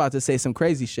 because I'm about to say some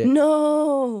crazy shit.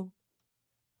 No,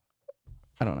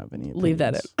 I don't have any opinions. leave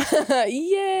that in.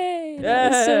 Yay! That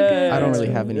was so good. I don't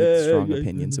really have any strong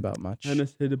opinions about much. I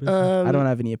Um, don't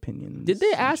have any opinions. Did they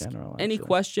in ask general, any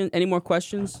actually. any more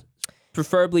questions?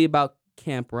 Preferably about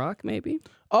Camp Rock, maybe?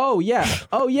 Oh yeah.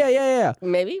 Oh yeah.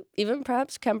 maybe even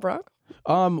perhaps Camp Rock.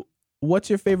 What's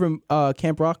your favorite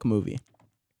Camp Rock movie?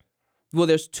 Well,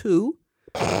 there's 2,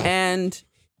 and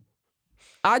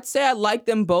I'd say I like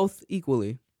them both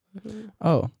equally.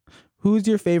 Oh, who's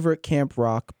your favorite Camp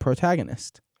Rock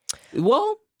protagonist?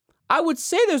 Well, I would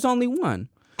say there's only one,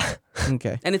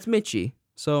 Okay. and it's Mitchie.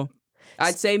 So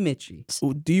I'd say Mitchie.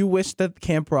 Do you wish that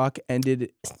Camp Rock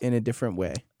ended in a different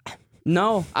way?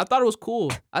 No, I thought it was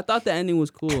cool. I thought the ending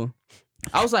was cool.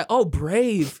 I was like, oh,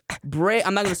 brave.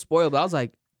 I'm not going to spoil, but I was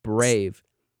like, brave.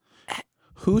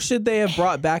 Who should they have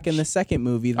brought back in the second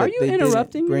movie that Are you they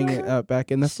interrupting didn't me bring right it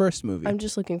back in the first movie? I'm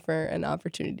just looking for an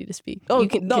opportunity to speak. Oh, you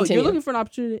can no, continue. you're looking for an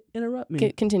opportunity to interrupt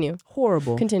me. Continue.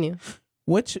 Horrible. Continue.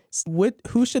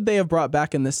 Who should they have brought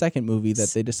back in the second movie that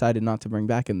they decided not to bring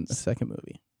back in the second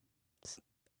movie?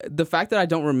 The fact that I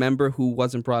don't remember who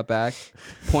wasn't brought back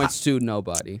points to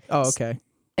nobody. Oh, okay.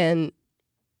 And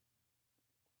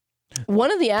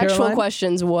one of the actual Caroline?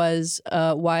 questions was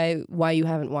why you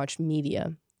haven't watched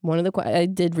media. One of the I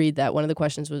did read that. One of the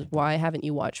questions was why haven't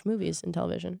you watched movies and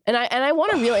television? And I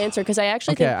want a real answer because I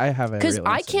actually Okay, think I have a because real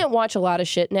I answer. can't watch a lot of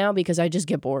shit now because I just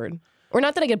get bored. Or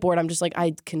not that I get bored. I'm just like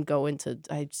I can go into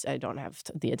I don't have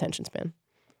the attention span.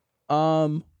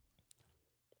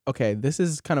 Okay, this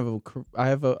is kind of I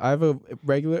have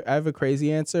a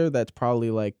crazy answer that's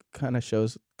probably like kind of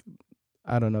shows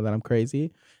I don't know that I'm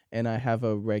crazy, and I have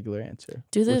a regular answer.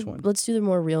 Which one? Let's do the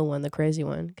more real one, the crazy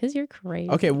one, because you're crazy.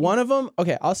 Okay, one of them.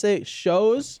 Okay, I'll say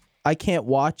shows I can't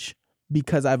watch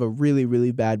because I have a really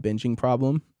really bad binging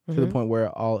problem to the point where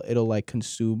it'll like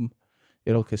consume,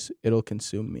 it'll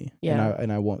consume me. Yeah.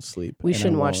 and I won't sleep. We and I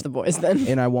shouldn't watch won't- The Boys then.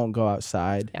 And I won't go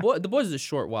outside. Yeah. The Boys is a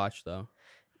short watch, though.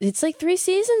 It's like 3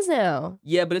 seasons now.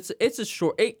 Yeah, but it's a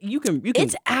short. You can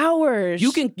It's hours.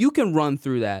 you can run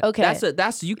through that. Okay.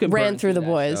 That's you can Ran burn through The that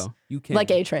Boys. show. You can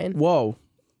like A Train. Whoa.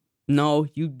 No,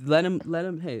 you let him.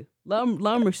 Hey, let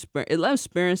him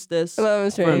experience this Let him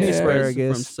experience for it.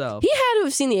 Asparagus. himself. He had to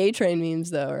have seen the A Train memes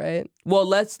though, right? Well,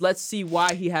 let's see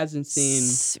why he hasn't seen.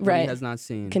 What Right. He has not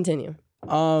seen. Continue.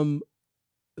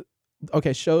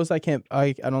 Okay, shows I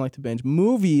don't like to binge.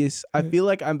 Movies, I feel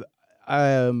like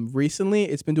I'm recently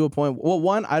it's been to a point. Well,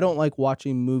 one, I don't like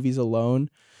watching movies alone,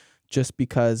 just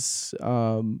because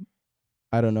I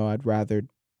don't know. I'd rather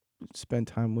spend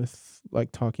time with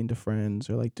like talking to friends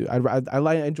or like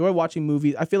I enjoy watching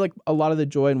movies. I feel like a lot of the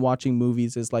joy in watching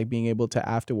movies is like being able to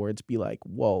afterwards be like,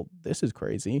 "Whoa, this is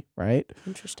crazy," right?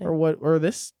 Interesting. Or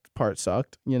this part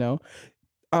sucked, you know.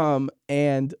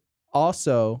 And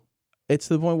also, it's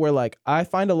to the point where like I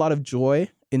find a lot of joy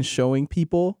in showing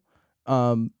people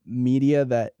media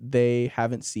that they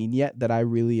haven't seen yet that I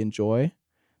really enjoy.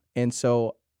 And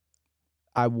so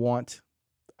I'd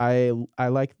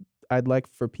like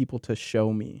for people to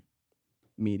show me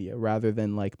media rather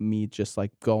than like me just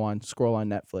like scroll on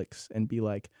Netflix and be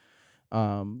like,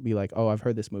 oh, I've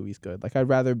heard this movie's good. Like I'd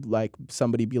rather like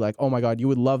somebody be like, oh my God, you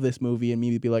would love this movie, and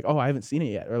me be like, oh, I haven't seen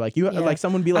it yet. Or like like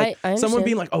someone be like, I someone understand.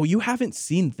 being like, oh, you haven't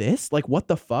seen this? Like what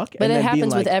the fuck? But And it then being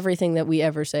happens with like, everything that we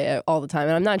ever say all the time.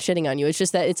 And I'm not shitting on you. It's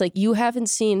just that it's like you haven't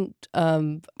seen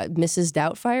Mrs.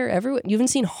 Doubtfire. You haven't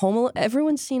seen Home Alone.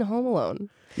 Everyone's seen Home Alone.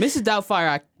 Mrs.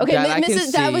 Doubtfire. Okay, I can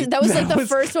Mrs. That see. was like the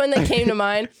first one that came to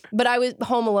mind. But I was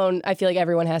Home Alone. I feel like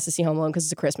everyone has to see Home Alone because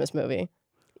it's a Christmas movie.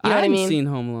 You know I what I haven't mean? seen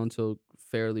Home Alone until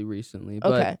fairly recently.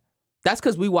 But Okay. that's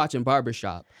because we watching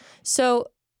Barbershop. So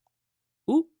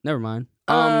Ooh, never mind.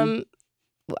 I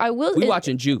will. We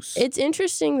watching Juice. It's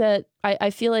interesting that I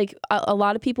feel like a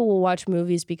lot of people will watch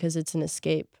movies because it's an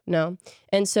escape. No,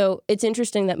 and so it's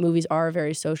interesting that movies are a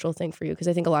very social thing for you because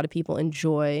I think a lot of people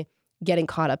enjoy getting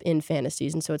caught up in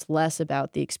fantasies, and so it's less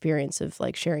about the experience of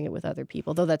like sharing it with other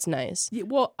people, though that's nice. Yeah,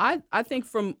 well, I think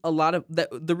from a lot of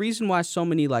the reason why so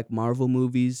many like Marvel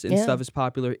movies and Yeah. stuff is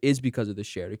popular is because of the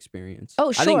shared experience. Oh,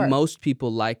 I think sure. most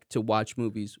people like to watch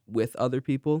movies with other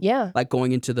people. Yeah. Like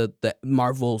going into the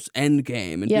Marvel's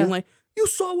Endgame and Yeah. being like, "You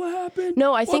saw what happened?"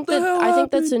 No, I What think the hell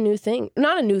that's a happened?" new thing.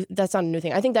 That's not a new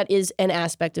thing. I think that is an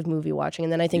aspect of movie watching.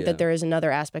 And then I think Yeah. that there is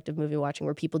another aspect of movie watching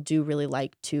where people do really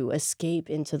like to escape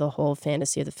into the whole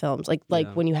fantasy of the films. Like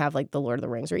Yeah. when you have like the Lord of the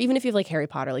Rings, or even if you have like Harry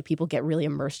Potter, like people get really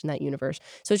immersed in that universe.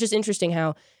 So it's just interesting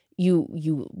how you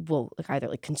will like either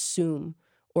like consume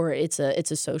or it's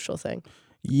a social thing.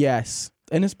 Yes.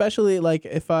 And especially like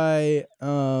if I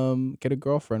get a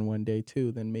girlfriend one day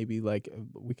too, then maybe like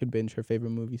we could binge her favorite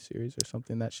movie series or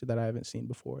something that I haven't seen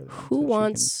before. then, so Who she can-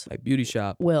 wants Like Beauty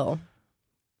Shop. Will?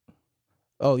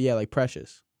 Oh yeah, like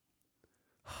Precious.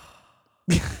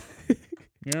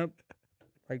 Yep.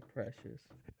 Like Precious.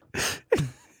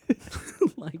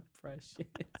 Like Precious.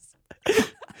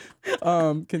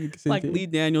 Can you Like continue? Lee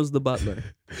Daniels, the butler.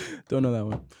 Don't know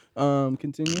that one.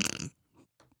 Continue.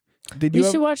 Did you We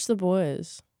ever- should watch The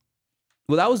Boys.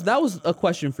 Well, that was a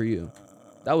question for you.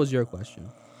 That was your question.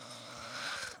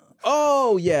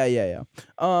 Oh yeah.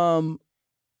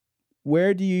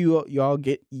 Where do y'all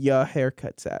get your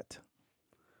haircuts at?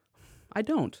 I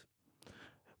don't.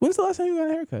 When's the last time you got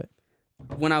a haircut?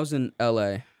 When I was in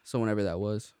LA, so whenever that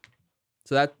was.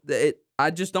 So I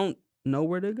just don't know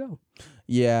where to go.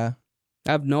 Yeah,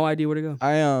 I have no idea where to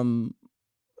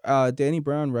go. Danny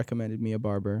Brown recommended me a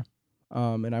barber,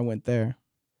 and I went there,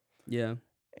 Yeah.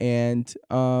 and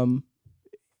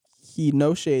he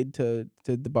no shade to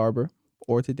the barber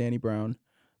or to Danny Brown,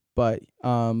 but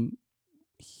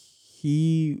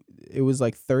it was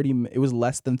like it was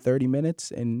less than 30 minutes,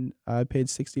 and I paid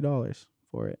 $60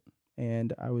 for it,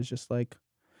 and I was just like,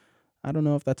 I don't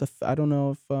know if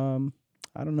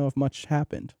much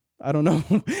happened. I don't know.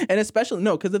 And especially,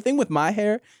 no, because the thing with my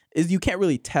hair is you can't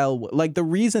really tell. Like, the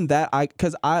reason that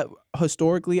because I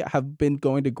historically have been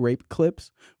going to Grape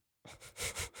Clips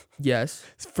Yes.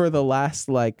 for the last,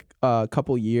 like,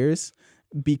 couple years,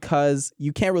 because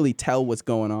you can't really tell what's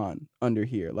going on under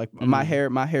here. Like, my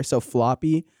hair's so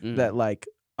floppy that, like,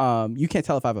 you can't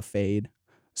tell if I have a fade.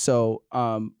 So,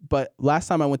 but last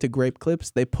time I went to Grape Clips,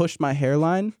 they pushed my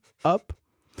hairline up,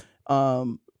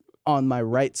 on my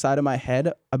right side of my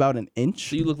head about an inch.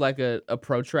 So you look like a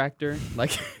protractor.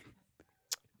 Like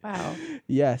Wow.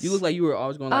 Yes. you look like you were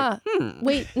always going like,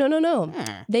 Wait, no.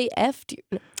 They effed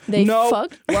you. They no.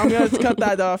 fucked. Well, I'm gonna cut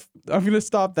that off. I'm gonna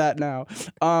stop that now.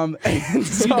 And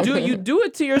so, you do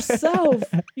it to yourself.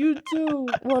 You do.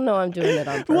 Well, no, I'm doing it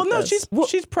on purpose. well, no,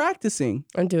 she's practicing.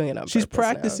 I'm doing it on She's purpose now.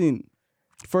 practicing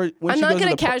for when I'm she not goes to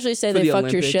gonna the pro- casually say for they the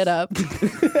fucked your Olympics. shit up,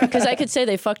 because I could say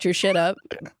they fucked your shit up,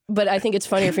 but I think it's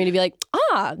funnier for me to be like,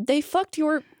 they fucked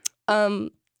your You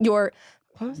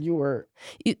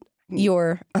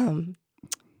were I don't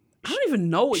even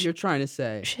know what you're trying to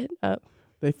say. shit up.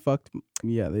 they fucked.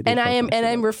 Yeah, they did. And fuck I'm my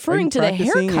shit up. referring Are you to the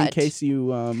practicing haircut. in case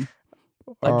you Like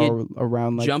are get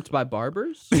around like Jumped by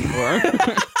barbers? Or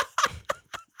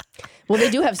Well, they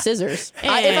do have scissors.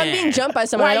 If I'm being jumped by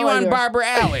someone, I don't wanna do it. Barber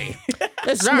Alley?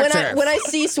 That's our turf. When I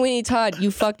see Sweeney Todd,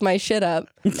 you fucked my shit up,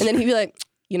 and then he'd be like,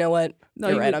 you know what? No,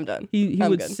 You're he right. would- I'm done. He I'm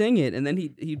would good. sing it and then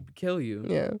he'd kill you.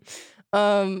 Yeah.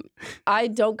 I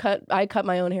don't cut. I cut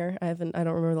my own hair. I don't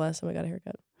remember the last time I got a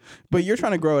haircut. But you're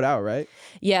trying to grow it out, right?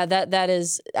 Yeah, that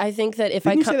is. I think that if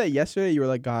Didn't I you cut, say that yesterday? You were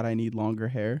like, God, I need longer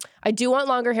hair. I do want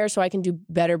longer hair so I can do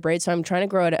better braids. So I'm trying to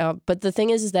grow it out. But the thing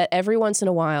is that every once in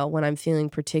a while, when I'm feeling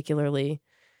particularly,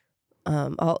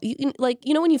 like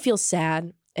when you feel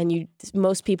sad and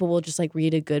most people will just like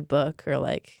read a good book or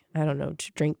like I don't know,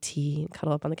 drink tea and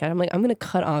cuddle up on the couch. I'm like, I'm gonna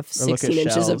cut off Or look at 16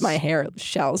 inches of shells. my hair,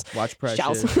 shells. Watch Precious.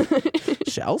 Shells.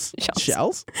 Shells?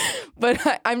 Shells?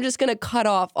 But I'm just gonna cut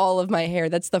off all of my hair.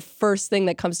 That's the first thing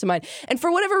that comes to mind. And for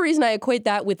whatever reason, I equate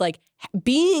that with like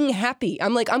being happy.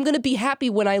 I'm like, I'm gonna be happy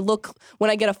when I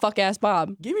get a fuck ass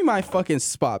bob. Give me my fucking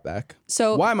spot back.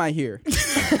 So Why am I here?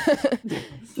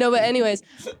 no, but anyways,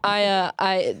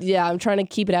 I'm trying to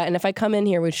keep it out. And if I come in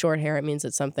here with short hair, it means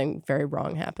that something very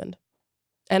wrong happened.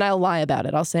 And I'll lie about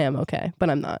it. I'll say I'm okay, but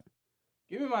I'm not.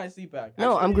 Give me my seat back.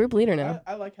 No, I'm group leader now.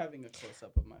 I like having a close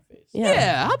up of my face.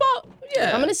 Yeah. How about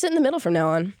I'm gonna sit in the middle from now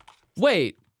on.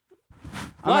 Wait.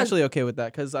 I'm What? actually okay with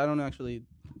that because I don't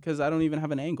even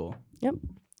have an angle. Yep.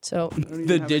 So I don't even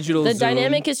The have digital the Zoom.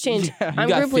 dynamic has changed. Yeah. You I'm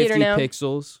got group 50 leader now.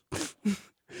 pixels.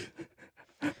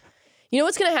 You know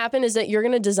what's going to happen is that you're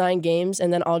going to design games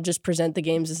and then I'll just present the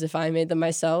games as if I made them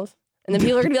myself. And then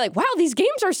people are going to be like, wow, these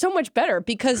games are so much better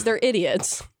because they're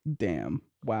idiots. Damn.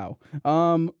 Wow.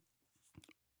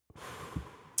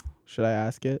 Should I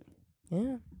ask it?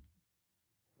 Yeah.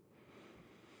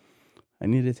 I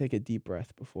need to take a deep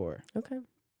breath before. Okay.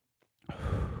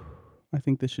 I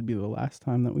think this should be the last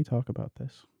time that we talk about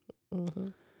this. Mm-hmm.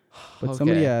 But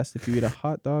somebody Okay. asked if you eat a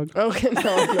hot dog Okay. No.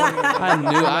 I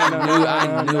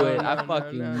knew it. I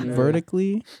fucking knew it.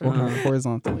 vertically or Uh-huh.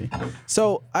 horizontally.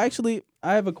 So I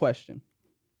have a question.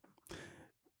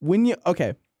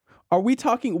 Are we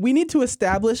talking? We need to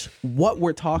establish what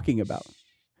we're talking about.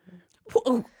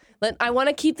 I want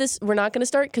to keep this. We're not going to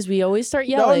start because we always start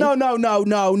yelling. No.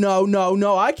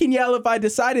 I can yell if I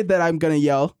decided that I'm gonna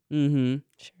yell. Mm-hmm.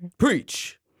 Sure.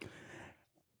 Preach.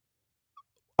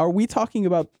 Are we talking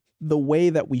about the way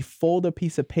that we fold a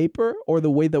piece of paper or the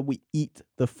way that we eat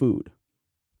the food?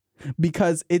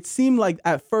 Because it seemed like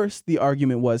at first the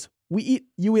argument was you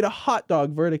eat a hot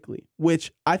dog vertically,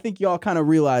 which I think y'all kind of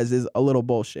realize is a little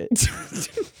bullshit.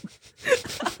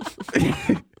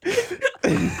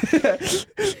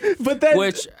 But then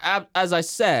Which, as I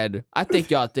said, I think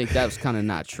y'all think that was kind of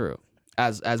not true.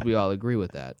 As we all agree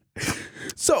with that.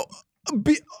 so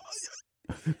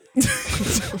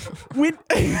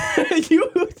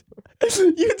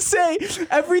you'd say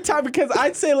every time, because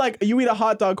I'd say like you eat a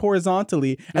hot dog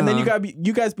horizontally, and then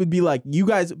you guys would be like,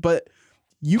 but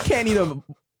you can't eat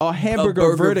a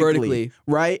hamburger burger vertically,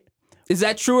 right? Is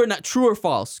that true or not? True or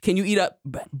false? Can you eat a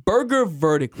burger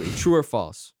vertically? True or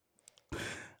false?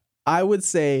 I would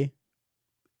say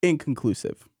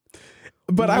inconclusive.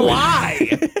 But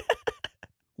Why?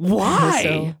 Why?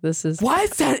 So this is Why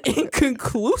is that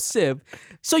inconclusive?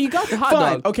 So you got the hot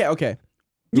Fine. dog. Okay.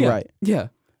 You're Yeah. right. Yeah.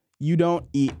 You don't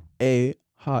eat a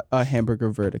hamburger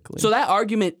vertically. So that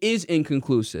argument is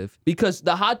inconclusive because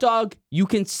the hot dog, you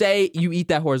can say you eat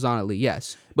that horizontally,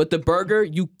 yes. But the burger,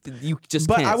 you just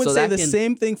But can't. I would So say that the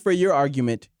same thing for your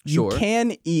argument. Sure. You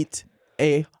can eat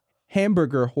a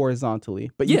hamburger horizontally,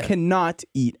 but you Yeah. cannot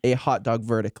eat a hot dog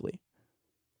vertically.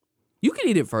 You can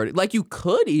eat it vertically. Like you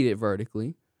could eat it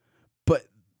vertically. But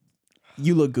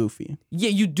you look goofy. Yeah,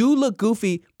 you do look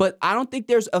goofy, but I don't think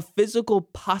there's a physical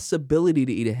possibility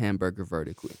to eat a hamburger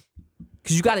vertically.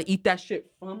 Because you got to eat that shit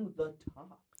from the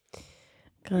top.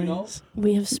 guys. know?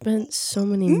 We have spent so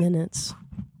many minutes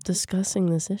discussing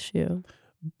this issue.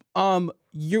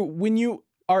 When you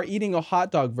are eating a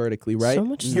hot dog vertically, right? So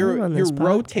much time you're on this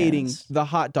rotating podcast. the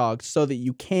hot dog so that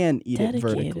you can eat it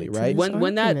vertically, Dedicated to right? this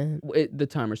When argument. the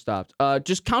timer stopped,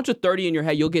 just count to 30 in your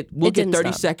head. We'll get didn't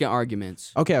 30-second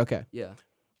arguments. Okay. Yeah.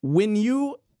 When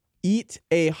you eat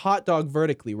a hot dog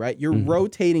vertically, right? You're Mhm.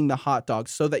 rotating the hot dog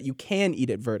so that you can eat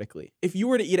it vertically. If you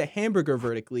were to eat a hamburger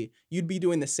vertically, you'd be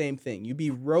doing the same thing. You'd be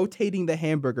rotating the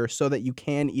hamburger so that you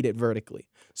can eat it vertically.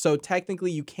 So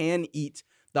technically you can eat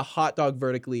the hot dog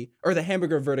vertically or the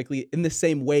hamburger vertically in the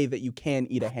same way that you can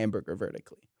eat a hamburger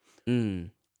vertically.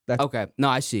 That's- Okay. No,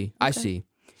 I see. I see.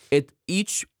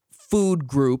 Each food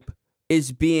group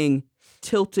is being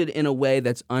tilted in a way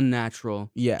that's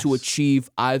unnatural Yes. to achieve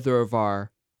either of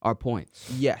our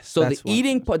points. Yes. So that's the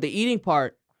eating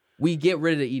part, we get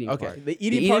rid of the eating Okay, part. the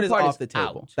eating part is off the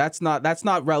table. That's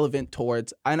not relevant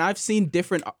towards. And I've seen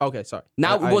different. Okay, sorry.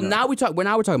 Now, I know. now we're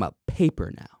talking about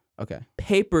paper now. Okay.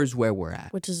 Paper's where we're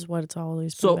at. Which is what it's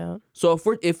always been So about. so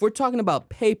if we're talking about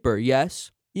paper,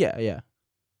 yes, Yeah.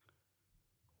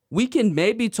 we can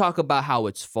maybe talk about how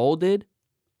it's folded.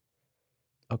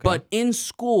 Okay. But in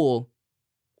school,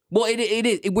 well, we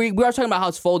are talking about how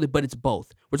it's folded, but it's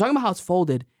both. We're talking about how it's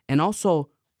folded and also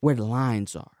where the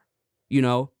lines are. You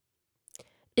know,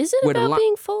 Is it where the about li-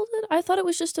 being folded? I thought it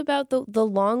was just about the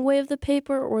long way of the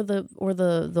paper or the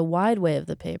wide way of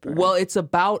the paper. well, it's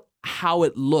about how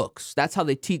it looks. That's how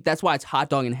they teach. That's why it's hot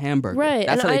dog and hamburger. right.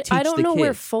 That's And how they teach I don't the know where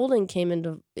kids. folding came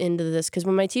into this because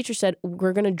when my teacher said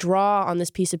we're gonna draw on this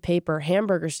piece of paper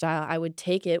hamburger style, I would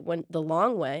take it the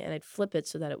long way and I'd flip it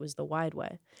so that it was the wide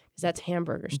way because that's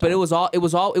hamburger style. But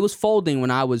it was folding when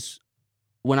I was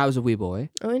a wee boy.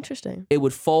 oh, interesting. It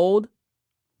would fold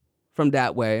from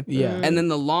that way. Yeah. Mm. And then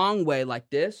the long way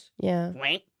like this, Yeah.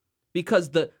 because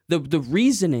the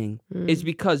reasoning Mm. is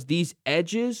because these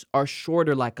edges are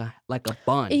shorter like a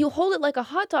bun. You hold it like a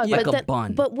hot dog, Like but a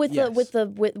bun. But with Yes. with the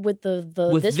With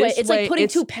this way, this it's way, like putting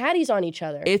it's- two patties on each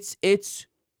other. It's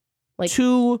Like-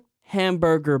 two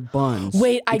hamburger buns.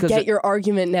 Wait, I Because get it- your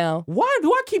argument now. Why do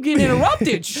I keep getting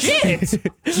interrupted? Shit!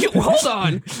 Hold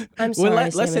on. I'm Well, sorry,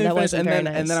 let's Simon, say that finish, wasn't and very then-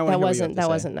 nice. and then I wanna that hear what you wasn't have to that say.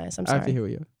 wasn't nice. I'm I have to sorry. hear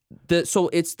you. So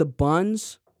it's the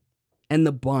buns and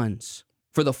the buns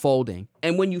for the folding.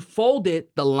 And when you fold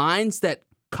it, the lines that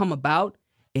come about,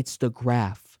 it's the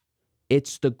graph.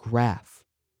 It's the graph.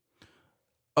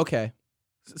 Okay.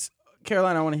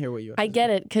 Caroline, I want to hear what you have I to get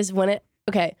it because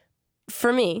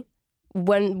for me,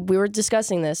 when we were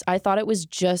discussing this, I thought it was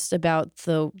just about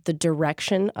the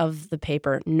direction of the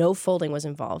paper. No folding was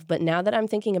involved. But now that I'm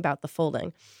thinking about the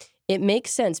folding, it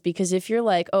makes sense because if you're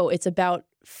like, oh, it's about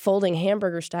folding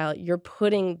hamburger style, you're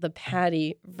putting the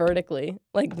patty vertically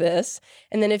like this.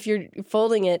 And then if you're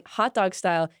folding it hot dog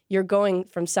style, you're going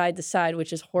from side to side,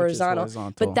 which is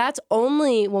horizontal. But that's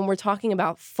only when we're talking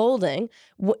about folding.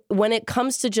 When it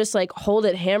comes to just like hold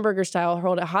it hamburger style,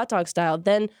 hold it hot dog style,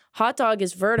 then hot dog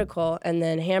is vertical and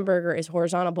then hamburger is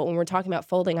horizontal. But when we're talking about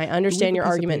folding, I understand your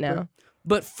argument now.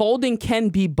 But folding can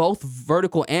be both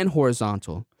vertical and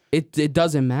horizontal. It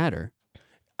doesn't matter.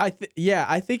 I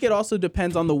think it also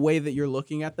depends on the way that you're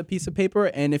looking at the piece of paper,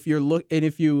 and if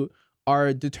you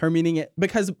are determining it,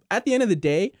 because at the end of the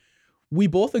day, we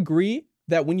both agree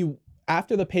that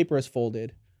after the paper is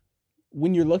folded,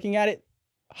 when you're looking at it,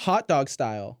 hot dog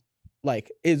style,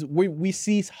 we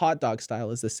see hot dog style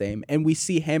as the same, and we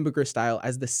see hamburger style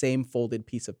as the same folded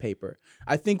piece of paper.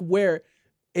 I think where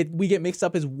we get mixed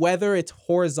up is whether it's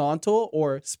horizontal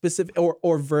or specific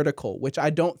or vertical, which I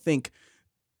don't think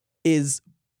is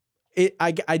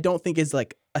I don't think is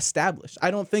like established.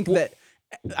 I don't think that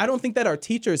our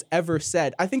teachers ever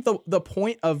said. I think the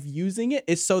point of using it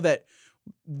is so that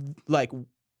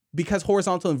because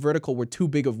horizontal and vertical were too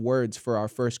big of words for our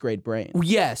first grade brain.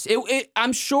 Yes,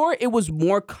 I'm sure it was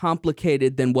more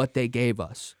complicated than what they gave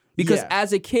us. Because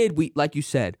as a kid, like you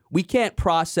said, we can't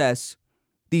process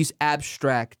these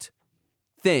abstract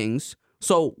things.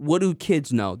 So what do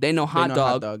kids know? They know hot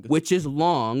dog, which is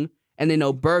long, and they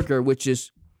know burger, which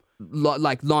is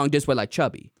like long this way, like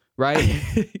chubby, right?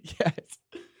 Yes.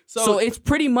 So it's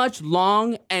pretty much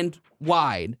long and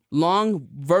wide. Long,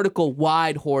 vertical,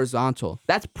 wide, horizontal.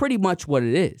 That's pretty much what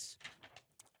it is.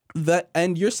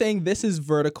 And you're saying this is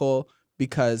vertical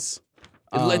because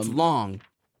it's long.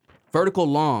 Vertical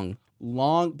long.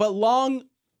 Long, but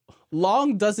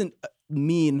long doesn't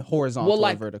mean horizontal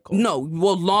or vertical. No,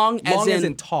 well, long as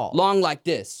in tall. Long like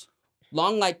this.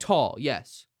 Long like tall,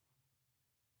 yes.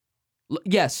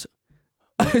 Yes.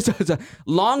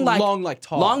 long like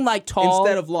tall. Long like tall.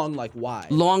 Instead of long like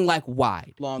wide. Long like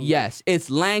wide. Yes, it's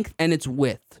length and it's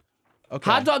width.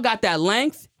 Okay. Hot dog got that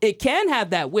length. It can have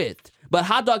that width, but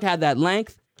hot dog had that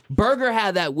length. Burger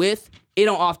had that width. It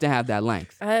don't often have that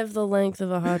length. I have the length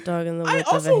of a hot dog and the width of a hamburger.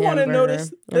 I also want to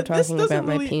notice that I'm talking about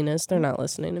my penis. They're not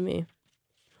listening to me.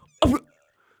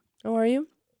 How are you?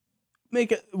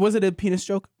 Was it a penis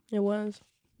joke? It was.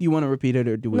 Do you want to repeat it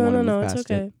or do we want to move past it? No,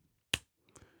 it's okay.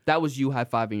 That was you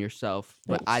high-fiving yourself,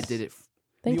 but I did it.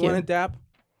 Thank you. You want to dap?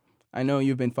 I know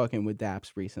you've been fucking with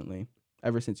daps recently.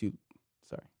 Ever since you...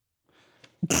 Sorry.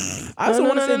 I also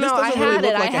want to say this doesn't really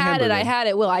look like a hamburger. I had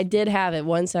it. Well, I did have it.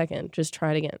 1 second. Just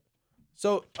try it again.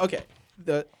 So, okay.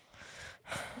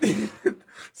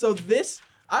 So this...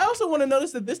 I also want to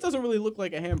notice that this doesn't really look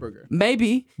like a hamburger.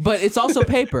 Maybe, but it's also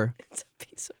paper. It's a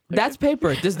piece of paper. That's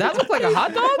paper. Does that look like a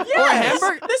hot dog yes. or a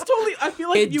hamburger? This totally. I feel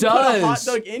like if you put a hot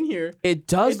dog in here, it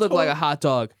does look like a hot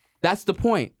dog. That's the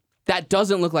point. That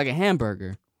doesn't look like a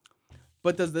hamburger.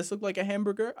 But does this look like a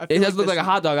hamburger? It doesn't look like a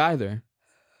hot dog either.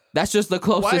 That's just the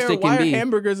closest it can be. Why are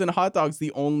hamburgers and hot dogs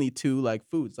the only two like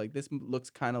foods? Like this looks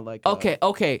kind of like.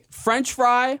 Okay. French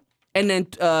fry and then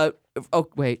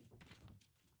wait.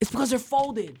 It's because they're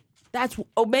folded.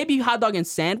 Maybe hot dog and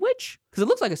sandwich? Because it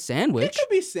looks like a sandwich. It could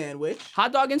be sandwich.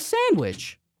 Hot dog and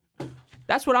sandwich.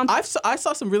 That's what I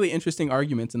saw some really interesting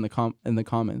arguments in the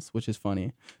comments, which is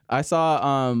funny. I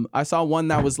saw one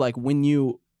that was like when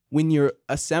you're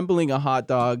assembling a hot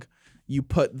dog, you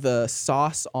put the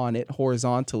sauce on it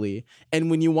horizontally,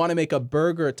 and when you want to make a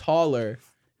burger taller,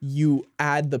 you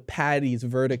add the patties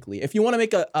vertically. If you want to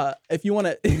make if you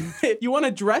want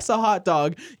to dress a hot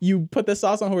dog, you put the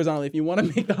sauce on horizontally. If you want to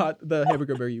make the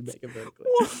hamburger burger, you make it vertically.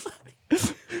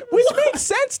 Which makes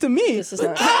sense to me. This is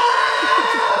not.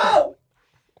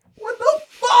 What the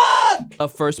fuck? A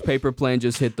first paper plane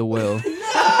just hit the wheel.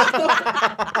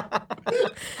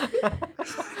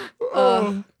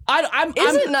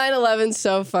 Isn't 9/11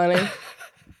 so funny?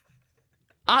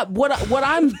 What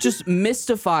I'm just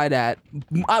mystified at,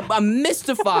 I'm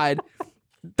mystified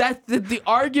that the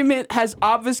argument has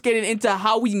obfuscated into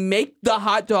how we make the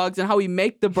hot dogs and how we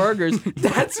make the burgers.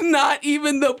 That's not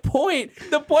even the point.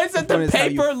 The point is that the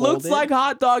paper looks like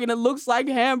hot dog and it looks like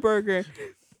hamburger.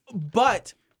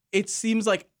 But it seems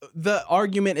like the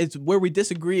argument is where we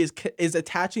disagree is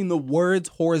attaching the words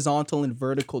horizontal and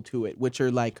vertical to it, which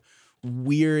are like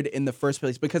weird in the first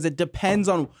place because it depends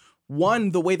on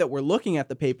one, the way that we're looking at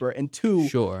the paper, and two,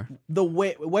 the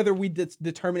way whether we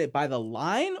determine it by the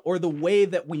line or the way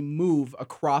that we move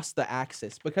across the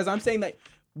axis. Because I'm saying that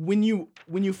when you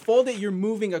fold it, you're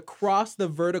moving across the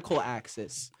vertical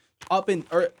axis up and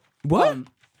or What?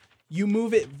 you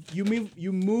move it.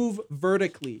 You move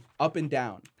vertically up and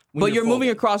down. when But you're moving folding.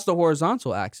 across the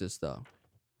horizontal axis, though.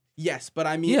 Yes, but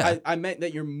I mean, Yeah. I meant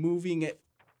that you're moving it.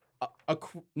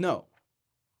 No.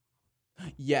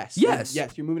 Yes. Yes.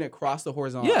 Yes. You're moving it across the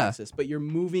horizontal Yeah. axis, but you're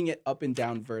moving it up and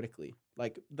down vertically.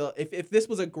 Like if this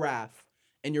was a graph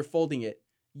and you're folding it,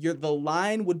 the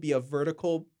line would be a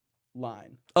vertical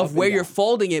line up Of and where you're down.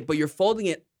 folding it, but you're folding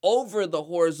it over the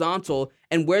horizontal.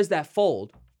 And where's that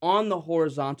fold? On the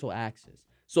horizontal axis.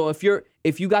 So if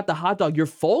you got the hot dog, you're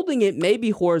folding it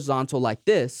maybe horizontal like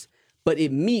this, but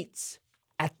it meets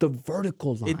at the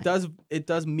vertical line. It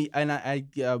does meet, and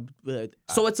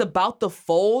So it's about the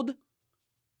fold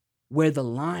where the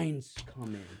lines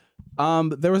come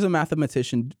in. there was a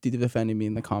mathematician defending me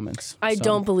in the comments. I so.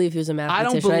 don't believe he was a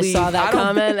mathematician. believe- I saw that I don't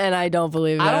comment and I don't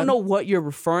believe it. I don't know what you're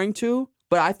referring to,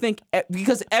 but I think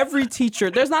because every teacher,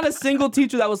 there's not a single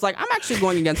teacher that was like, I'm actually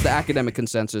going against the academic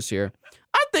consensus here.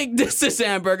 I think this is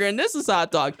hamburger and this is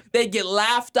hot dog. They get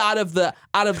laughed out of the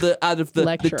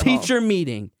Lecture hall. teacher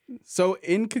meeting. So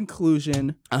in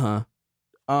conclusion, Uh-huh.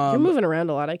 You're moving around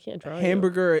a lot. I can't draw you.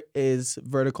 hamburger is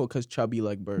vertical because chubby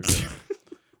like burger.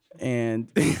 And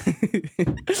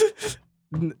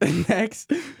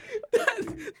next,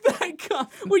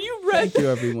 When you read thank you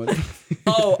everyone.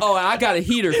 Oh, I got a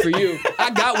heater for you. I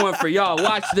got one for y'all.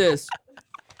 Watch this.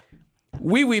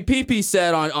 Wee Wee Pee Pee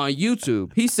said on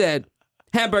YouTube, he said,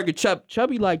 hamburger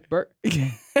chubby like burger.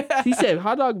 He said,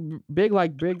 hot dog big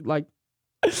like.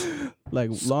 Like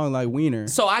long like wiener,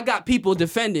 So I got people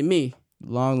defending me.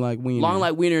 long like wiener, Long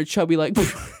like wiener, chubby like.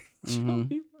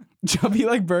 Mhm. Chubby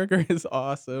like burger is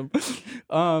awesome.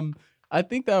 I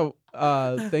think that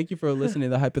thank you for listening to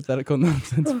the Hypothetical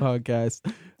Nonsense podcast.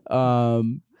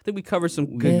 I think we covered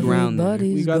some good ground there.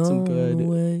 We got some good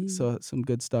away. some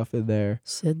good stuff in there.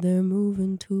 Said they're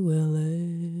moving to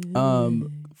LA.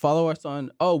 Follow us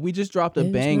on we just dropped a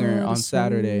There's banger not on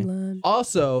Saturday. single line.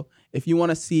 Also, if you want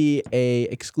to see a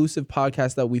exclusive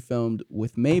podcast that we filmed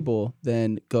with Mabel,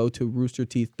 then go to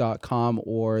roosterteeth.com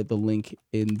or the link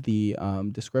in the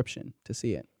description to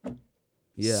see it.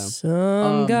 Yeah.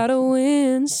 Some gotta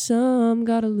win, some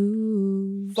gotta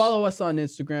lose. Follow us on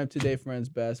Instagram, Today Friends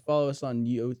Best. Follow us on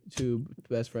YouTube,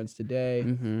 Best Friends Today.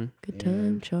 Mm-hmm. Good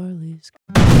time, Charlie's.